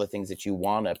be all the things that you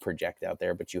want to project out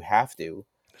there, but you have to.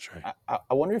 That's right.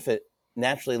 I wonder if it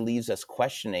naturally leaves us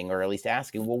questioning, or at least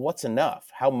asking, well, what's enough?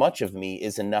 How much of me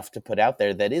is enough to put out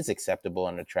there that is acceptable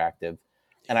and attractive?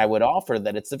 And I would offer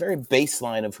that it's the very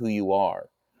baseline of who you are,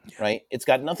 right? It's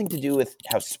got nothing to do with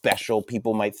how special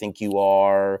people might think you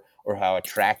are or how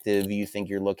attractive you think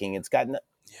you're looking. It's got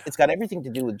everything to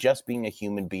do with just being a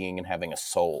human being and having a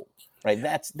soul, right?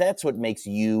 That's what makes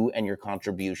you and your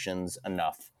contributions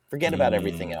enough. Forget about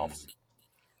everything else.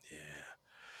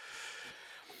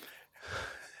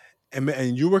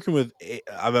 And you're working with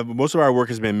most of our work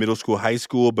has been middle school, high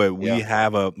school, but we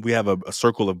have a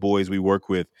circle of boys we work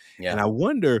with, and I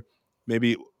wonder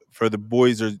maybe for the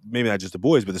boys, or maybe not just the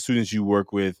boys, but the students you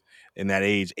work with in that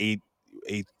age,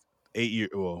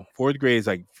 4th grade is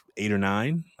like 8 or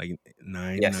 9, like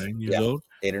 9 years old,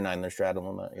 8 or 9. They're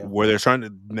straddling that, where they're starting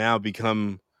to now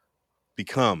become.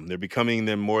 They're becoming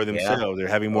them more themselves. They're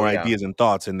having more ideas and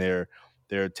thoughts, and they're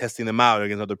testing them out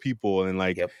against other people, and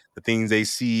like the things they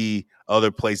see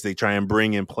other places they try and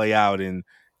bring and play out. And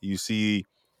you see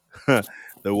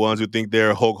the ones who think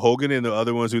they're Hulk Hogan and the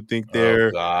other ones who think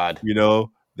they're,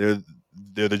 they're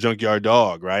the junkyard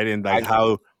dog, right? And like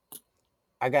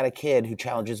I got a kid who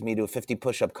challenges me to a 50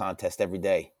 push-up contest every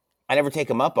day. I never take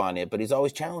him up on it, but he's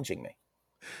always challenging me.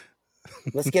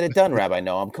 Let's get it done, Rabbi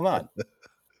Noam. Come on.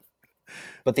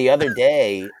 But the other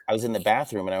day, I was in the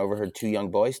bathroom and I overheard two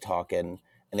young boys talking,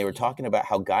 and they were talking about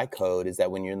how guy code is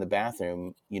that when you're in the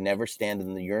bathroom, you never stand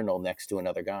in the urinal next to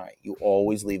another guy. You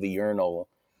always leave a urinal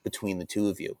between the two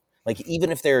of you. Like,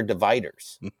 even if there are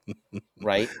dividers,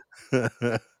 right?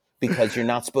 Because you're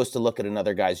not supposed to look at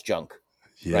another guy's junk.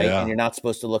 Right. And Yeah. you're not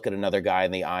supposed to look at another guy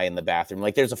in the eye in the bathroom.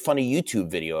 Like, there's a funny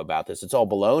YouTube video about this. It's all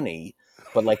baloney.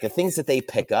 But like the things that they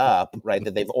pick up, right,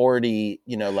 that they've already,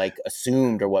 like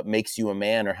assumed or what makes you a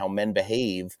man or how men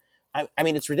behave. I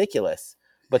mean, it's ridiculous.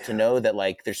 But to know that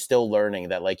like they're still learning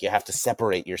that like you have to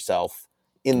separate yourself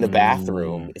in the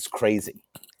bathroom is crazy.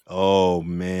 Oh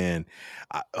man.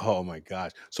 Oh my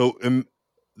gosh. So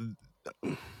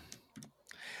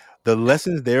the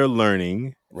lessons they're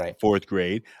learning, Right. 4th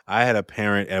grade. I had a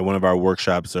parent at one of our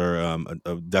workshops or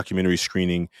a documentary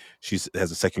screening. She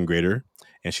has a 2nd grader,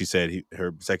 and she said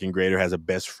her 2nd grader has a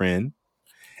best friend,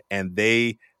 and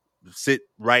they sit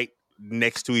right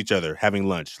next to each other having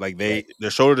lunch. Like they're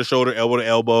shoulder to shoulder, elbow to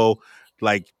elbow,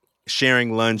 like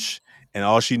sharing lunch. And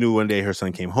all she knew, one day her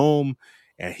son came home,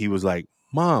 and he was like,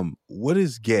 "Mom, what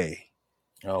is gay?"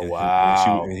 Oh, And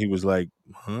wow. he was like,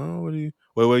 "Huh? What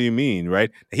do you mean?"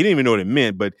 Right? He didn't even know what it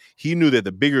meant, but he knew that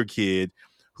the bigger kid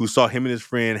who saw him and his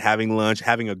friend having lunch,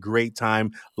 having a great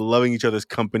time, loving each other's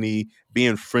company,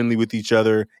 being friendly with each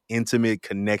other, intimate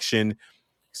connection,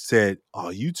 said, "Oh,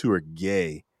 you two are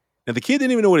gay." Now the kid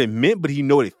didn't even know what it meant, but he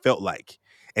knew what it felt like.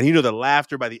 And the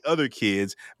laughter by the other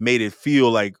kids made it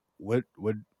feel like, what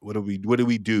do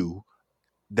we do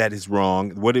that is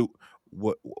wrong? What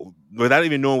without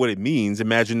even knowing what it means,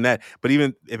 imagine that. But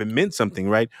even if it meant something,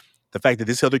 right? The fact that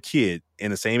this other kid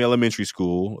in the same elementary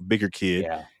school, a bigger kid,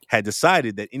 had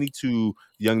decided that any two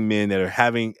young men that are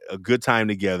having a good time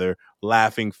together,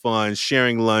 laughing, fun,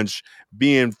 sharing lunch,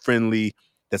 being friendly,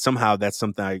 that somehow that's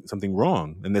something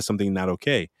wrong and there's something not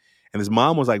okay. And his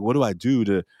mom was like, "What do I do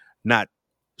to not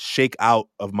shake out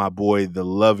of my boy the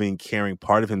loving, caring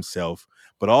part of himself,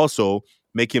 but also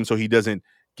make him so he doesn't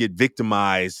get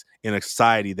victimized in a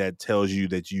society that tells you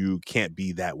that you can't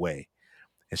be that way?"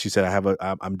 And she said,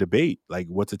 I'm debate, like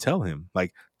what to tell him.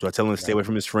 Like, do I tell him to stay away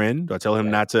from his friend? Do I tell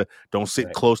him don't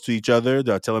sit close to each other?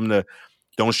 Do I tell him to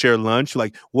don't share lunch?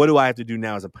 Like, what do I have to do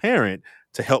now as a parent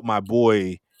to help my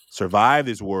boy survive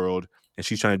this world? And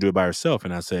she's trying to do it by herself.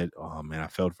 And I said, oh man, I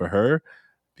felt for her,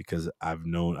 because I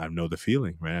know the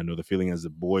feeling, right? I know the feeling as a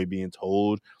boy being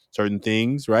told certain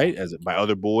things, right? As by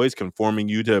other boys, conforming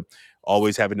you to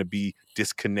always having to be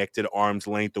disconnected, arm's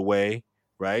length away,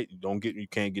 right? You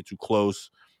can't get too close,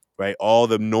 right? All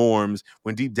the norms,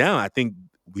 when deep down, I think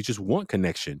we just want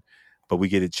connection, but we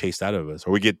get it chased out of us,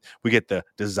 or we get the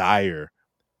desire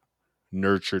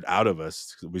nurtured out of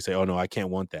us. We say, oh no, I can't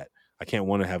want that. I can't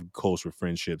want to have closer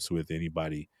friendships with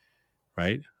anybody,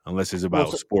 right? Unless it's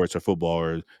about sports or football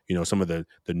or, some of the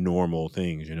normal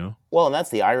things, Well, and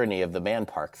that's the irony of the Man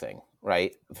Park thing,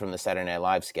 right? From the Saturday Night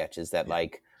Live sketches that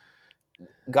like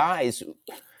guys,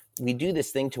 we do this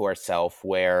thing to ourselves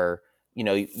where,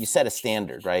 you set a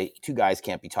standard, right? Two guys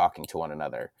can't be talking to one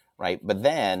another, right? But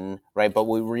what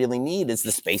we really need is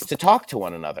the space to talk to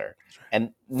one another.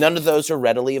 And none of those are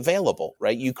readily available,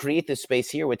 right? You create this space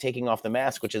here with taking off the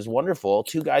mask, which is wonderful.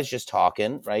 Two guys just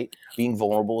talking, right? Being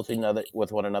vulnerable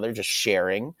with one another, just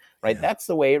sharing, right? Yeah. That's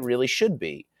the way it really should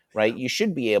be, right? You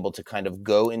should be able to kind of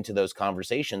go into those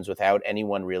conversations without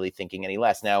anyone really thinking any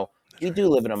less. Now, we do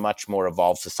live in a much more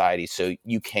evolved society, so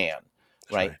you can,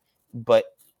 right? But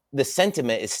the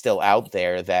sentiment is still out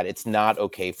there that it's not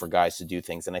okay for guys to do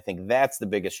things. And I think that's the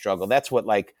biggest struggle. That's what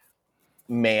like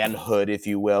manhood, if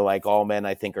you will, like all men,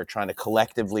 I think, are trying to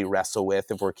collectively wrestle with,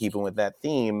 if we're keeping with that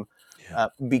theme,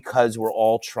 because we're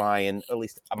all trying, at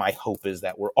least my hope is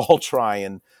that we're all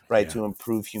trying, right, to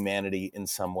improve humanity in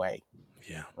some way.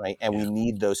 Yeah. Right. And we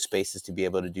need those spaces to be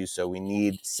able to do so. We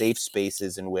need safe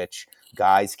spaces in which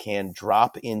guys can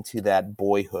drop into that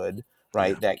boyhood,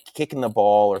 right? That kicking the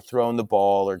ball or throwing the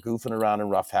ball or goofing around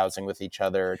and roughhousing with each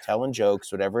other, or telling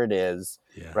jokes, whatever it is,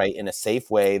 right? In a safe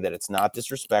way that it's not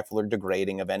disrespectful or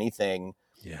degrading of anything,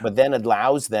 but then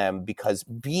allows them, because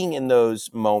being in those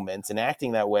moments and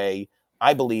acting that way,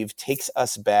 I believe, takes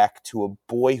us back to a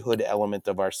boyhood element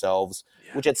of ourselves,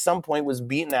 which at some point was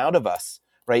beaten out of us.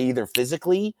 Right, either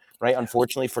physically, right,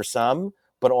 unfortunately for some,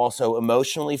 but also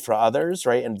emotionally for others,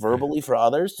 right, and verbally for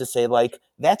others, to say like,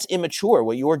 that's immature.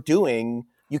 What you're doing,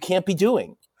 you can't be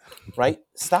doing, right?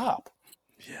 Stop.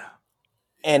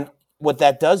 And what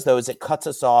that does, though, is it cuts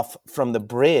us off from the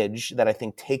bridge that I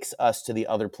think takes us to the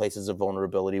other places of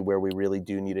vulnerability where we really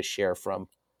do need to share from.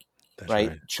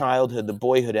 Right? Childhood, the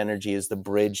boyhood energy is the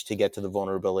bridge to get to the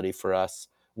vulnerability for us.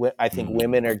 I think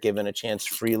women are given a chance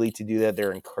freely to do that.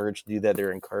 They're encouraged to do that.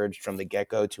 They're encouraged from the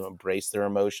get-go to embrace their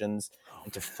emotions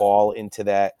and to fall into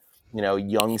that,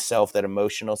 young self, that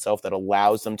emotional self that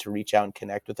allows them to reach out and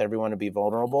connect with everyone and be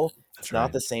vulnerable. It's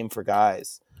not the same for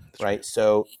guys, right?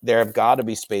 So there have got to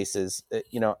be spaces.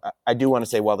 I do want to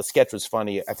say, while the sketch was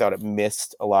funny, I thought it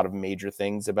missed a lot of major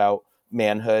things about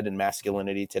manhood and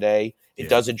masculinity today. It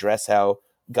does address how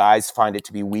guys find it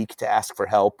to be weak to ask for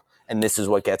help, and this is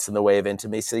what gets in the way of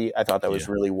intimacy. I thought that was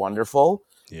really wonderful.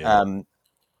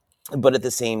 But at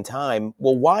the same time,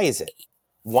 well, why is it?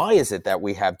 Why is it that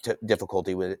we have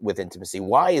difficulty with intimacy?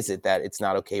 Why is it that it's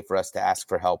not okay for us to ask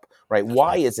for help, right?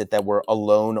 Why is it that we're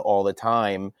alone all the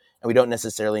time and we don't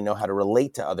necessarily know how to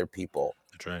relate to other people?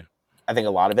 That's right. I think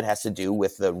a lot of it has to do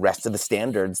with the rest of the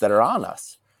standards that are on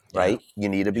us, right? You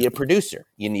need to be a producer.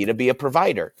 You need to be a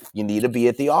provider. You need to be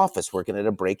at the office working at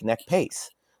a breakneck pace,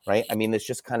 right? I mean, it's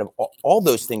just kind of all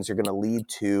those things are going to lead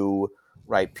to,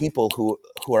 right, people who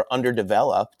are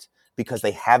underdeveloped because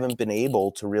they haven't been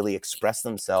able to really express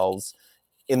themselves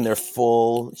in their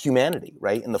full humanity,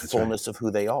 right? In the fullness of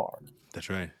who they are. That's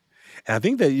right. And I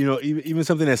think that, even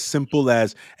something as simple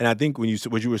as, and I think what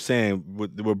you were saying,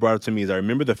 what brought up to me is I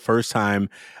remember the first time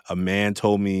a man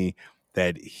told me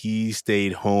that he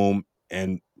stayed home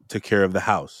and took care of the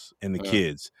house and the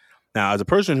kids. Now, as a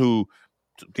person who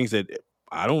thinks that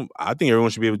I think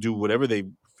everyone should be able to do whatever they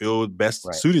feel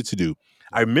best suited to do.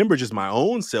 I remember just my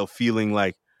own self feeling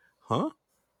like, huh?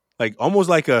 Like almost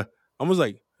like, huh?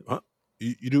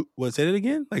 You do what? Say it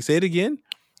again? Like, say it again?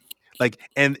 Like,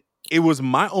 and it was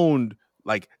my own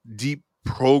like deep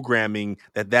programming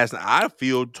I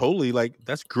feel totally like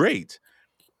that's great.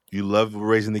 You love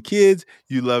raising the kids.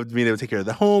 You love being able to take care of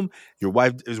the home. Your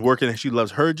wife is working and she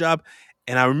loves her job.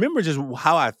 And I remember just what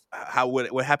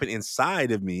happened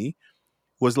inside of me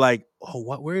was like,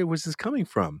 oh, where was this coming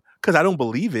from? Because I don't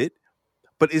believe it,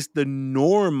 but it's the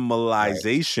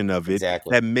normalization of it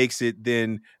that makes it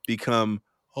then become,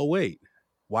 oh wait,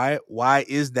 why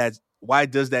is that? Why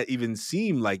does that even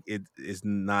seem like it is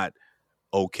not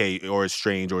okay or it's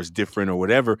strange or it's different or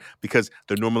whatever? Because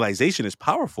the normalization is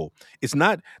powerful. It's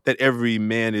not that every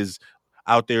man is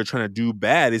out there trying to do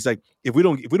bad. It's like if we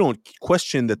don't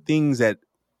question the things that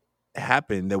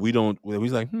happen, that we're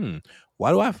like,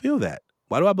 why do I feel that?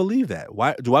 Why do I believe that?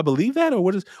 Why do I believe that? Or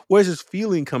where is this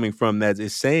feeling coming from that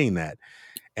is saying that?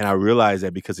 And I realized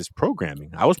that because it's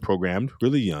programming. I was programmed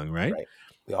really young, right?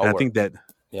 We all and were.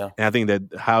 I think that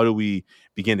how do we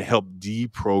begin to help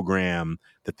deprogram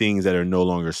the things that are no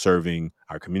longer serving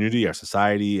our community, our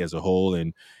society as a whole,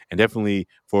 and definitely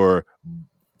for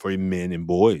men and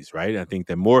boys, right? I think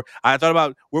that more. I thought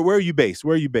about where are you based?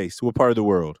 Where are you based? What part of the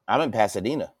world? I'm in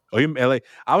Pasadena. Oh, you're in LA.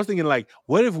 I was thinking like,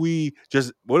 what if we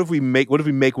make one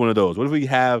of those? What if we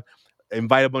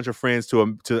invite a bunch of friends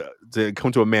to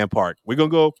come to a man park? We're gonna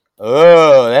go.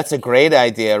 Oh, that's a great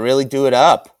idea. Really do it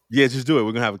up. Yeah, just do it.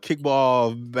 We're gonna have a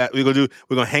kickball.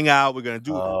 We're gonna hang out. We're gonna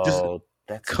do.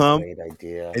 That's come a great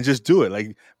idea. And just do it.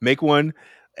 Like make one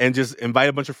and just invite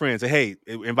a bunch of friends. Say, hey,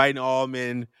 inviting all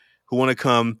men who want to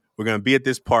come. We're gonna be at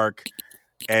this park.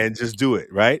 And just do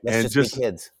it, right? Let's just be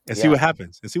kids and see what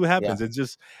happens. And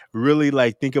just really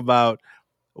like think about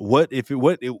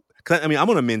I mean, I'm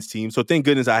on a men's team, so thank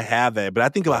goodness I have that. But I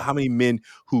think about how many men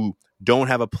who don't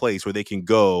have a place where they can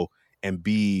go and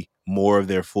be more of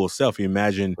their full self. You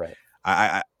imagine,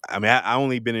 I mean, I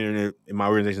only been in my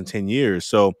organization 10 years,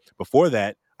 so before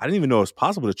that, I didn't even know it was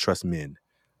possible to trust men.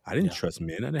 I didn't trust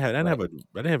men. I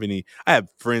didn't have any. I have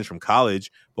friends from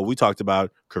college, but we talked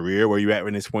about career. Where you at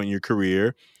this point in your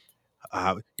career?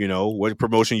 What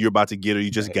promotion you're about to get or you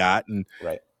just got, and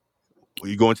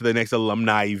you go into the next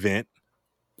alumni event.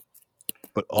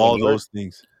 But all those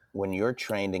things. When you're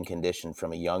trained and conditioned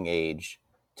from a young age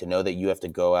to know that you have to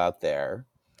go out there,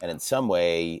 and in some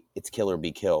way, it's kill or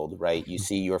be killed, right? You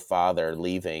see your father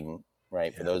leaving.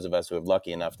 Right. For those of us who are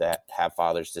lucky enough to have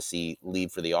fathers to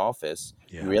leave for the office,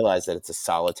 you realize that it's a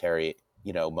solitary,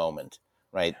 moment,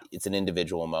 right? It's an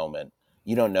individual moment.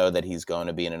 You don't know that he's going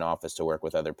to be in an office to work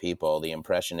with other people. The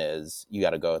impression is you got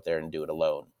to go out there and do it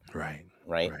alone. Right.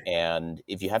 And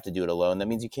if you have to do it alone, that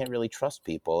means you can't really trust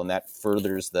people. And that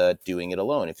furthers the doing it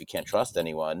alone. If you can't trust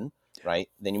anyone, right,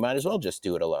 then you might as well just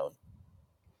do it alone.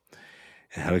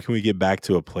 And how can we get back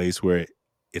to a place where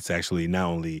it's actually not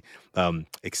only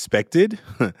expected,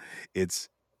 it's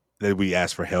that we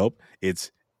ask for help. It's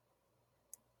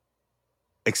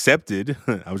accepted.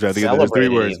 I was trying to think of those 3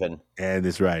 words, and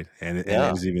it's right, and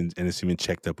it's even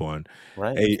checked up on.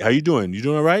 Right. Hey, how you doing? You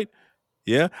doing all right?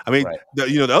 Yeah. I mean,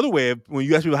 the other way, when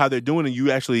you ask people how they're doing, and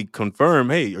you actually confirm,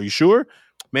 hey, are you sure?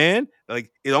 man,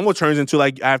 like it almost turns into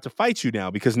like I have to fight you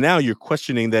now because now you're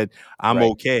questioning that I'm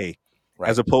Right. okay,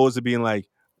 as Right. opposed to being like,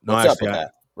 no, What's up actually, with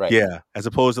that? Right. yeah, as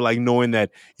opposed to like knowing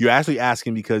that you're actually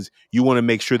asking because you want to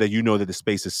make sure that you know that the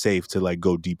space is safe to like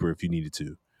go deeper if you needed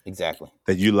to. Exactly.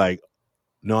 That you like,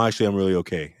 no, actually, I'm really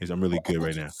okay. I'm really Well, and good right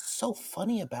that's now. what's so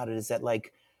funny about it is that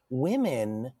like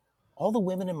women, all the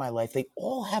women in my life, they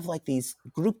all have like these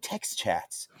group text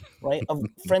chats, right? Of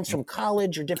friends from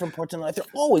college or different parts of life. They're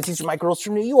always, these are my girls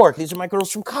from New York. These are my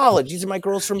girls from college. These are my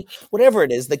girls from whatever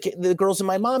it is, the girls in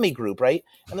my mommy group, right?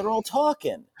 And they're all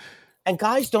talking. And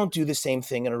guys don't do the same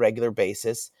thing on a regular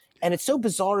basis. And it's so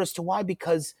bizarre as to why,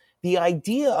 because the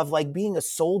idea of like being a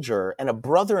soldier and a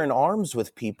brother in arms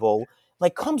with people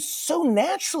like comes so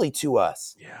naturally to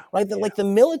us. Yeah. Right. That Yeah. like the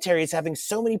military is having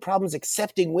so many problems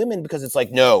accepting women because it's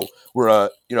like, no, we're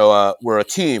a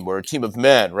team. We're a team of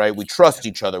men, right? We trust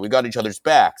each other. We got each other's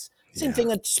backs. Same Yeah.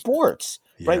 thing at sports,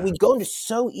 right? Yeah. We go into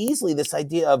so easily this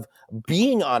idea of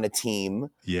being on a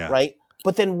team, Yeah. right?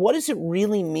 But then what does it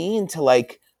really mean to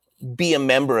like be a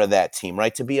member of that team,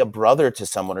 right? To be a brother to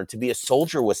someone or to be a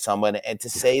soldier with someone and to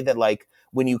say that like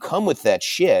when you come with that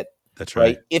shit, That's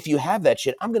right? right. If you have that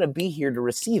shit, I'm going to be here to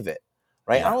receive it,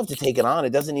 right? Yeah. I don't have to take it on.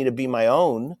 It doesn't need to be my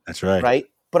own, That's right. right?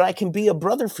 But I can be a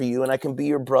brother for you and I can be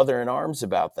your brother in arms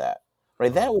about that.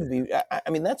 Right. That would be, I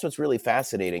mean, that's what's really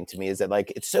fascinating to me is that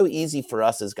like, it's so easy for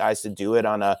us as guys to do it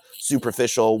on a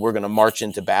superficial, we're going to march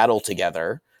into battle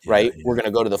together, right? Yeah. We're going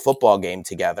to go to the football game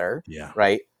together, Yeah.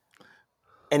 right?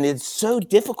 And it's so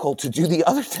difficult to do the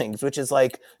other things, which is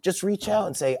like just reach out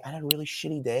and say, I had a really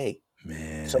shitty day.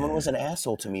 Man. Someone was an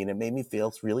asshole to me and it made me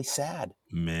feel really sad.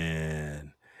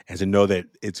 Man. And to know that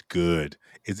it's good.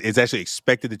 It's actually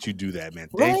expected that you do that, man.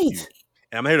 Thank you.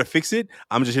 And I'm here to fix it.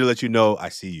 I'm just here to let you know I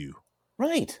see you.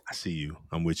 Right. I see you.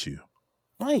 I'm with you.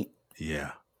 Right.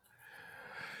 Yeah.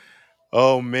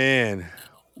 Oh man.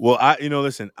 Well,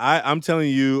 listen, I'm telling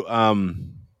you,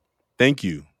 thank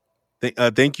you.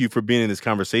 Thank you for being in this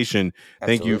conversation.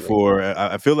 Absolutely. Thank you for.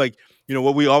 I feel like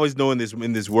what we always know in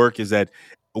this work is that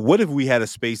what if we had a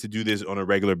space to do this on a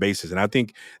regular basis? And I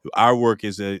think our work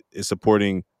is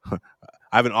supporting. I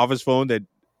have an office phone that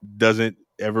doesn't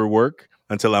ever work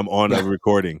until I'm on a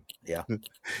recording. Yeah.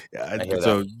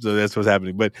 So that's what's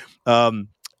happening. But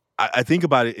I think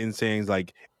about it in saying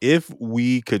like, if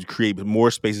we could create more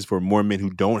spaces for more men who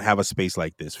don't have a space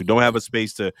like this, who don't have a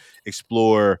space to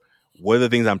explore what are the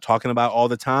things I'm talking about all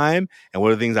the time and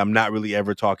what are the things I'm not really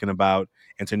ever talking about,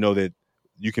 and to know that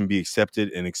you can be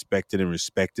accepted and expected and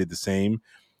respected the same,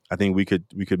 I think we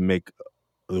could make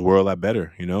the world a lot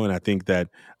better, and I think that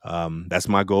that's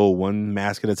my goal, one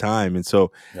mask at a time. And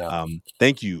so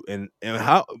thank you. And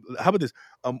how about this?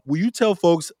 Will you tell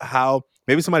folks how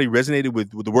maybe somebody resonated with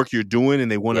the work you're doing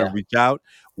and they want to reach out?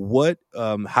 What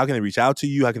how can they reach out to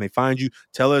you? How can they find you?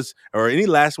 Tell us, or any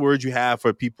last words you have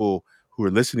for people who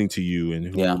are listening to you and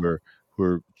who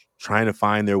are trying to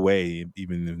find their way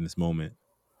even in this moment.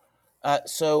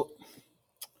 So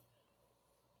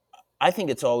I think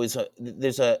it's always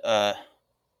there's a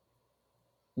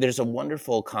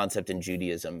wonderful concept in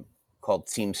Judaism called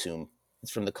tzimtzum.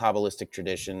 It's from the Kabbalistic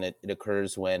tradition. It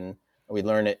occurs when we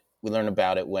learn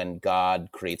about it when God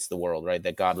creates the world, right?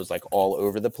 That God was like all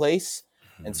over the place.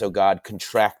 And so God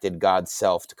contracted God's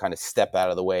self to kind of step out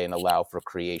of the way and allow for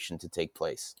creation to take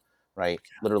place, right?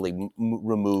 Literally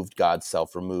removed God's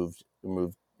self, removed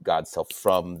God's self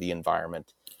from the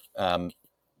environment.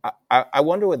 I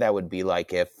wonder what that would be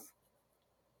like if,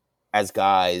 as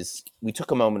guys, we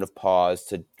took a moment of pause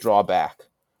to draw back,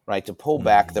 right? To pull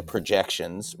back the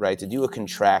projections, right? To do a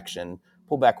contraction,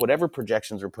 pull back whatever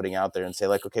projections we're putting out there and say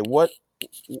like, okay, what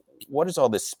is all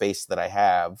this space that I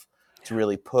have to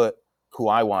really put who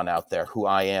I want out there, who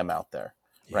I am out there,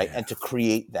 right? And to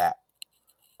create that.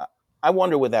 I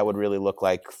wonder what that would really look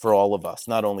like for all of us,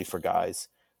 not only for guys,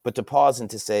 but to pause and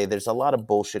to say, there's a lot of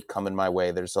bullshit coming my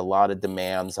way. There's a lot of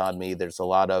demands on me. There's a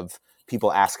lot of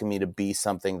people asking me to be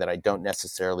something that I don't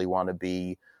necessarily want to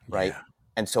be, right? Yeah.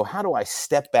 And so how do I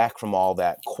step back from all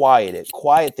that, quiet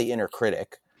the inner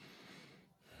critic,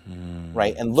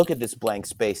 right? And look at this blank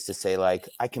space to say, like,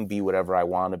 I can be whatever I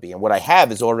want to be. And what I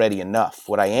have is already enough.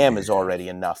 What I am is already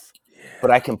enough.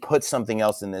 But I can put something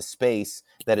else in this space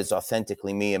that is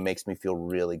authentically me and makes me feel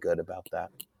really good about that.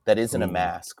 That isn't a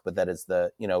mask, but that is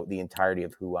the entirety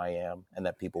of who I am and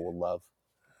that people will love.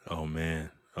 Oh man.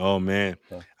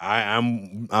 Yeah.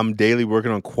 I'm daily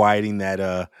working on quieting that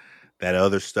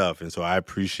other stuff. And so I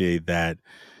appreciate that.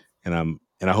 And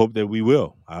I hope that we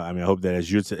will. I hope that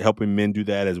as you're helping men do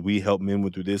that, as we help men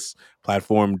through this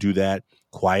platform do that,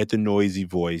 quiet the noisy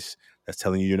voice that's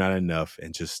telling you you're not enough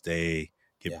and just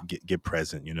get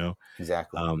present,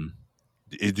 Exactly.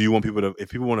 Do you want people to, if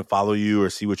people want to follow you or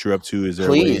see what you're up to, is there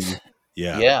Please. a way?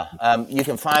 Yeah. You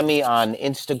can find me on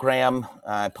Instagram.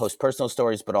 I post personal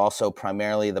stories, but also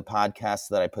primarily the podcasts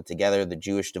that I put together, the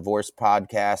Jewish Divorce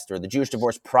Podcast or the Jewish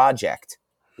Divorce Project.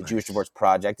 The Jewish Divorce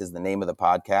Project is the name of the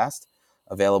podcast,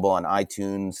 available on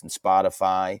iTunes and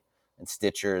Spotify and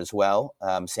Stitcher as well.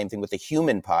 Same thing with the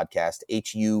Human Podcast,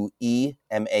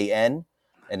 HUEMAN,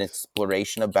 an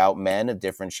exploration about men of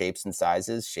different shapes and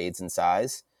sizes, shades and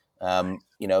size.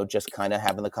 Just kind of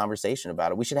having the conversation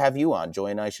about it. We should have you on. Joy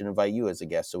and I should invite you as a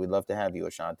guest. So we'd love to have you,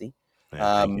 Ashanti.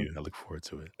 Thank you. I look forward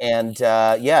to it. And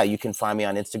you can find me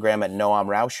on Instagram at Noam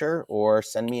Rauscher, or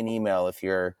send me an email if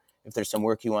there's some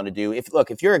work you want to do.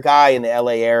 If you're a guy in the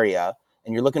LA area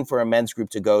and you're looking for a men's group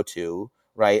to go to,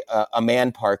 right, a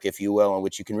man park, if you will, in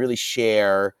which you can really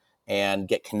share and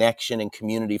get connection and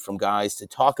community from guys to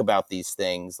talk about these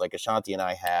things like Ashanti and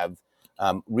I have,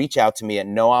 reach out to me at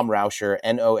Noam Rauscher,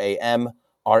 NOAMRAUCHER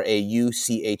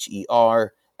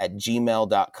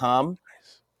 @gmail.com.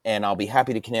 And I'll be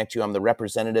happy to connect you. I'm the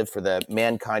representative for the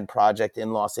Mankind Project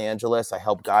in Los Angeles. I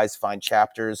help guys find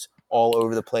chapters all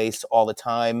over the place, all the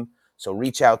time. So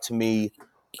reach out to me.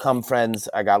 Come, friends.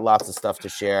 I got lots of stuff to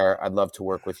share. I'd love to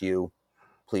work with you.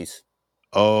 Please.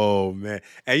 Oh, man.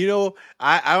 And,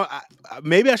 I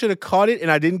maybe I should have caught it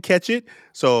and I didn't catch it.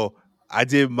 So I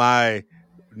did my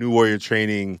New Warrior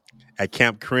training at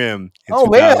Camp Krim in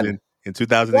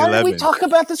 2011. Why did we talk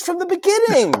about this from the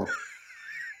beginning?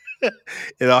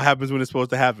 It all happens when it's supposed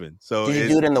to happen. So did you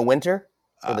do it in the winter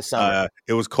or the summer?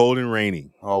 It was cold and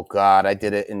raining. Oh God, I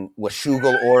did it in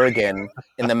Washougal, Oregon,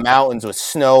 in the mountains with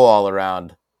snow all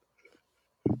around.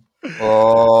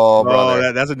 Oh,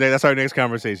 brother. That's our next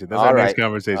conversation. Next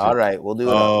conversation. All right, we'll do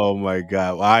it. Oh my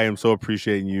God, well, I am so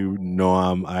appreciating you,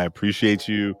 Noam. I appreciate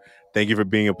you. Thank you for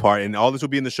being a part. And all this will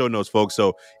be in the show notes, folks. So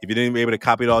if you didn't be able to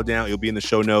copy it all down, it'll be in the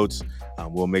show notes.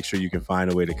 We'll make sure you can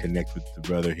find a way to connect with the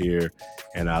brother here.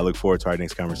 And I look forward to our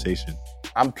next conversation.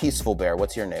 I'm Peaceful Bear.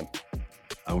 What's your name?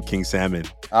 I'm King Salmon.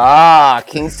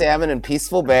 King Salmon and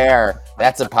Peaceful Bear.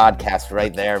 That's a podcast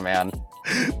right there, man.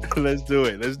 Let's do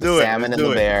it. Salmon and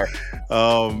the Bear.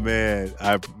 Oh, man.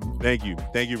 Thank you.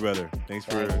 Thank you, brother. Thanks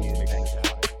for making this happen.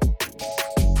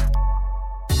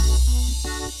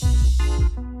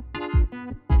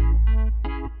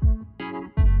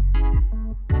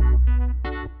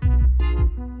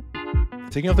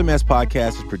 Taking Off the Mask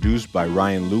podcast is produced by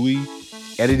Ryan Louie.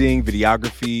 Editing,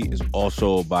 videography is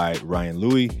also by Ryan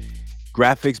Louie.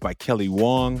 Graphics by Kelly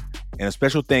Wong. And a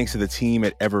special thanks to the team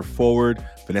at Ever Forward,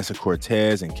 Vanessa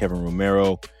Cortez and Kevin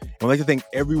Romero. And I'd like to thank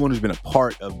everyone who's been a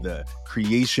part of the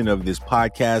creation of this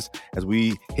podcast. As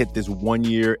we hit this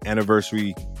 1-year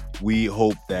anniversary, we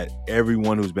hope that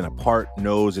everyone who's been a part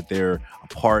knows that they're a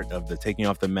part of the Taking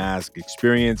Off the Mask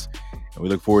experience. And we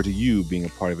look forward to you being a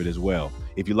part of it as well.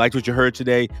 If you liked what you heard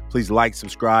today, please like,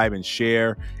 subscribe, and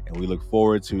share. And we look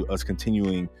forward to us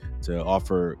continuing to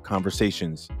offer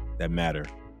conversations that matter.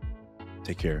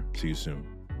 Take care. See you soon.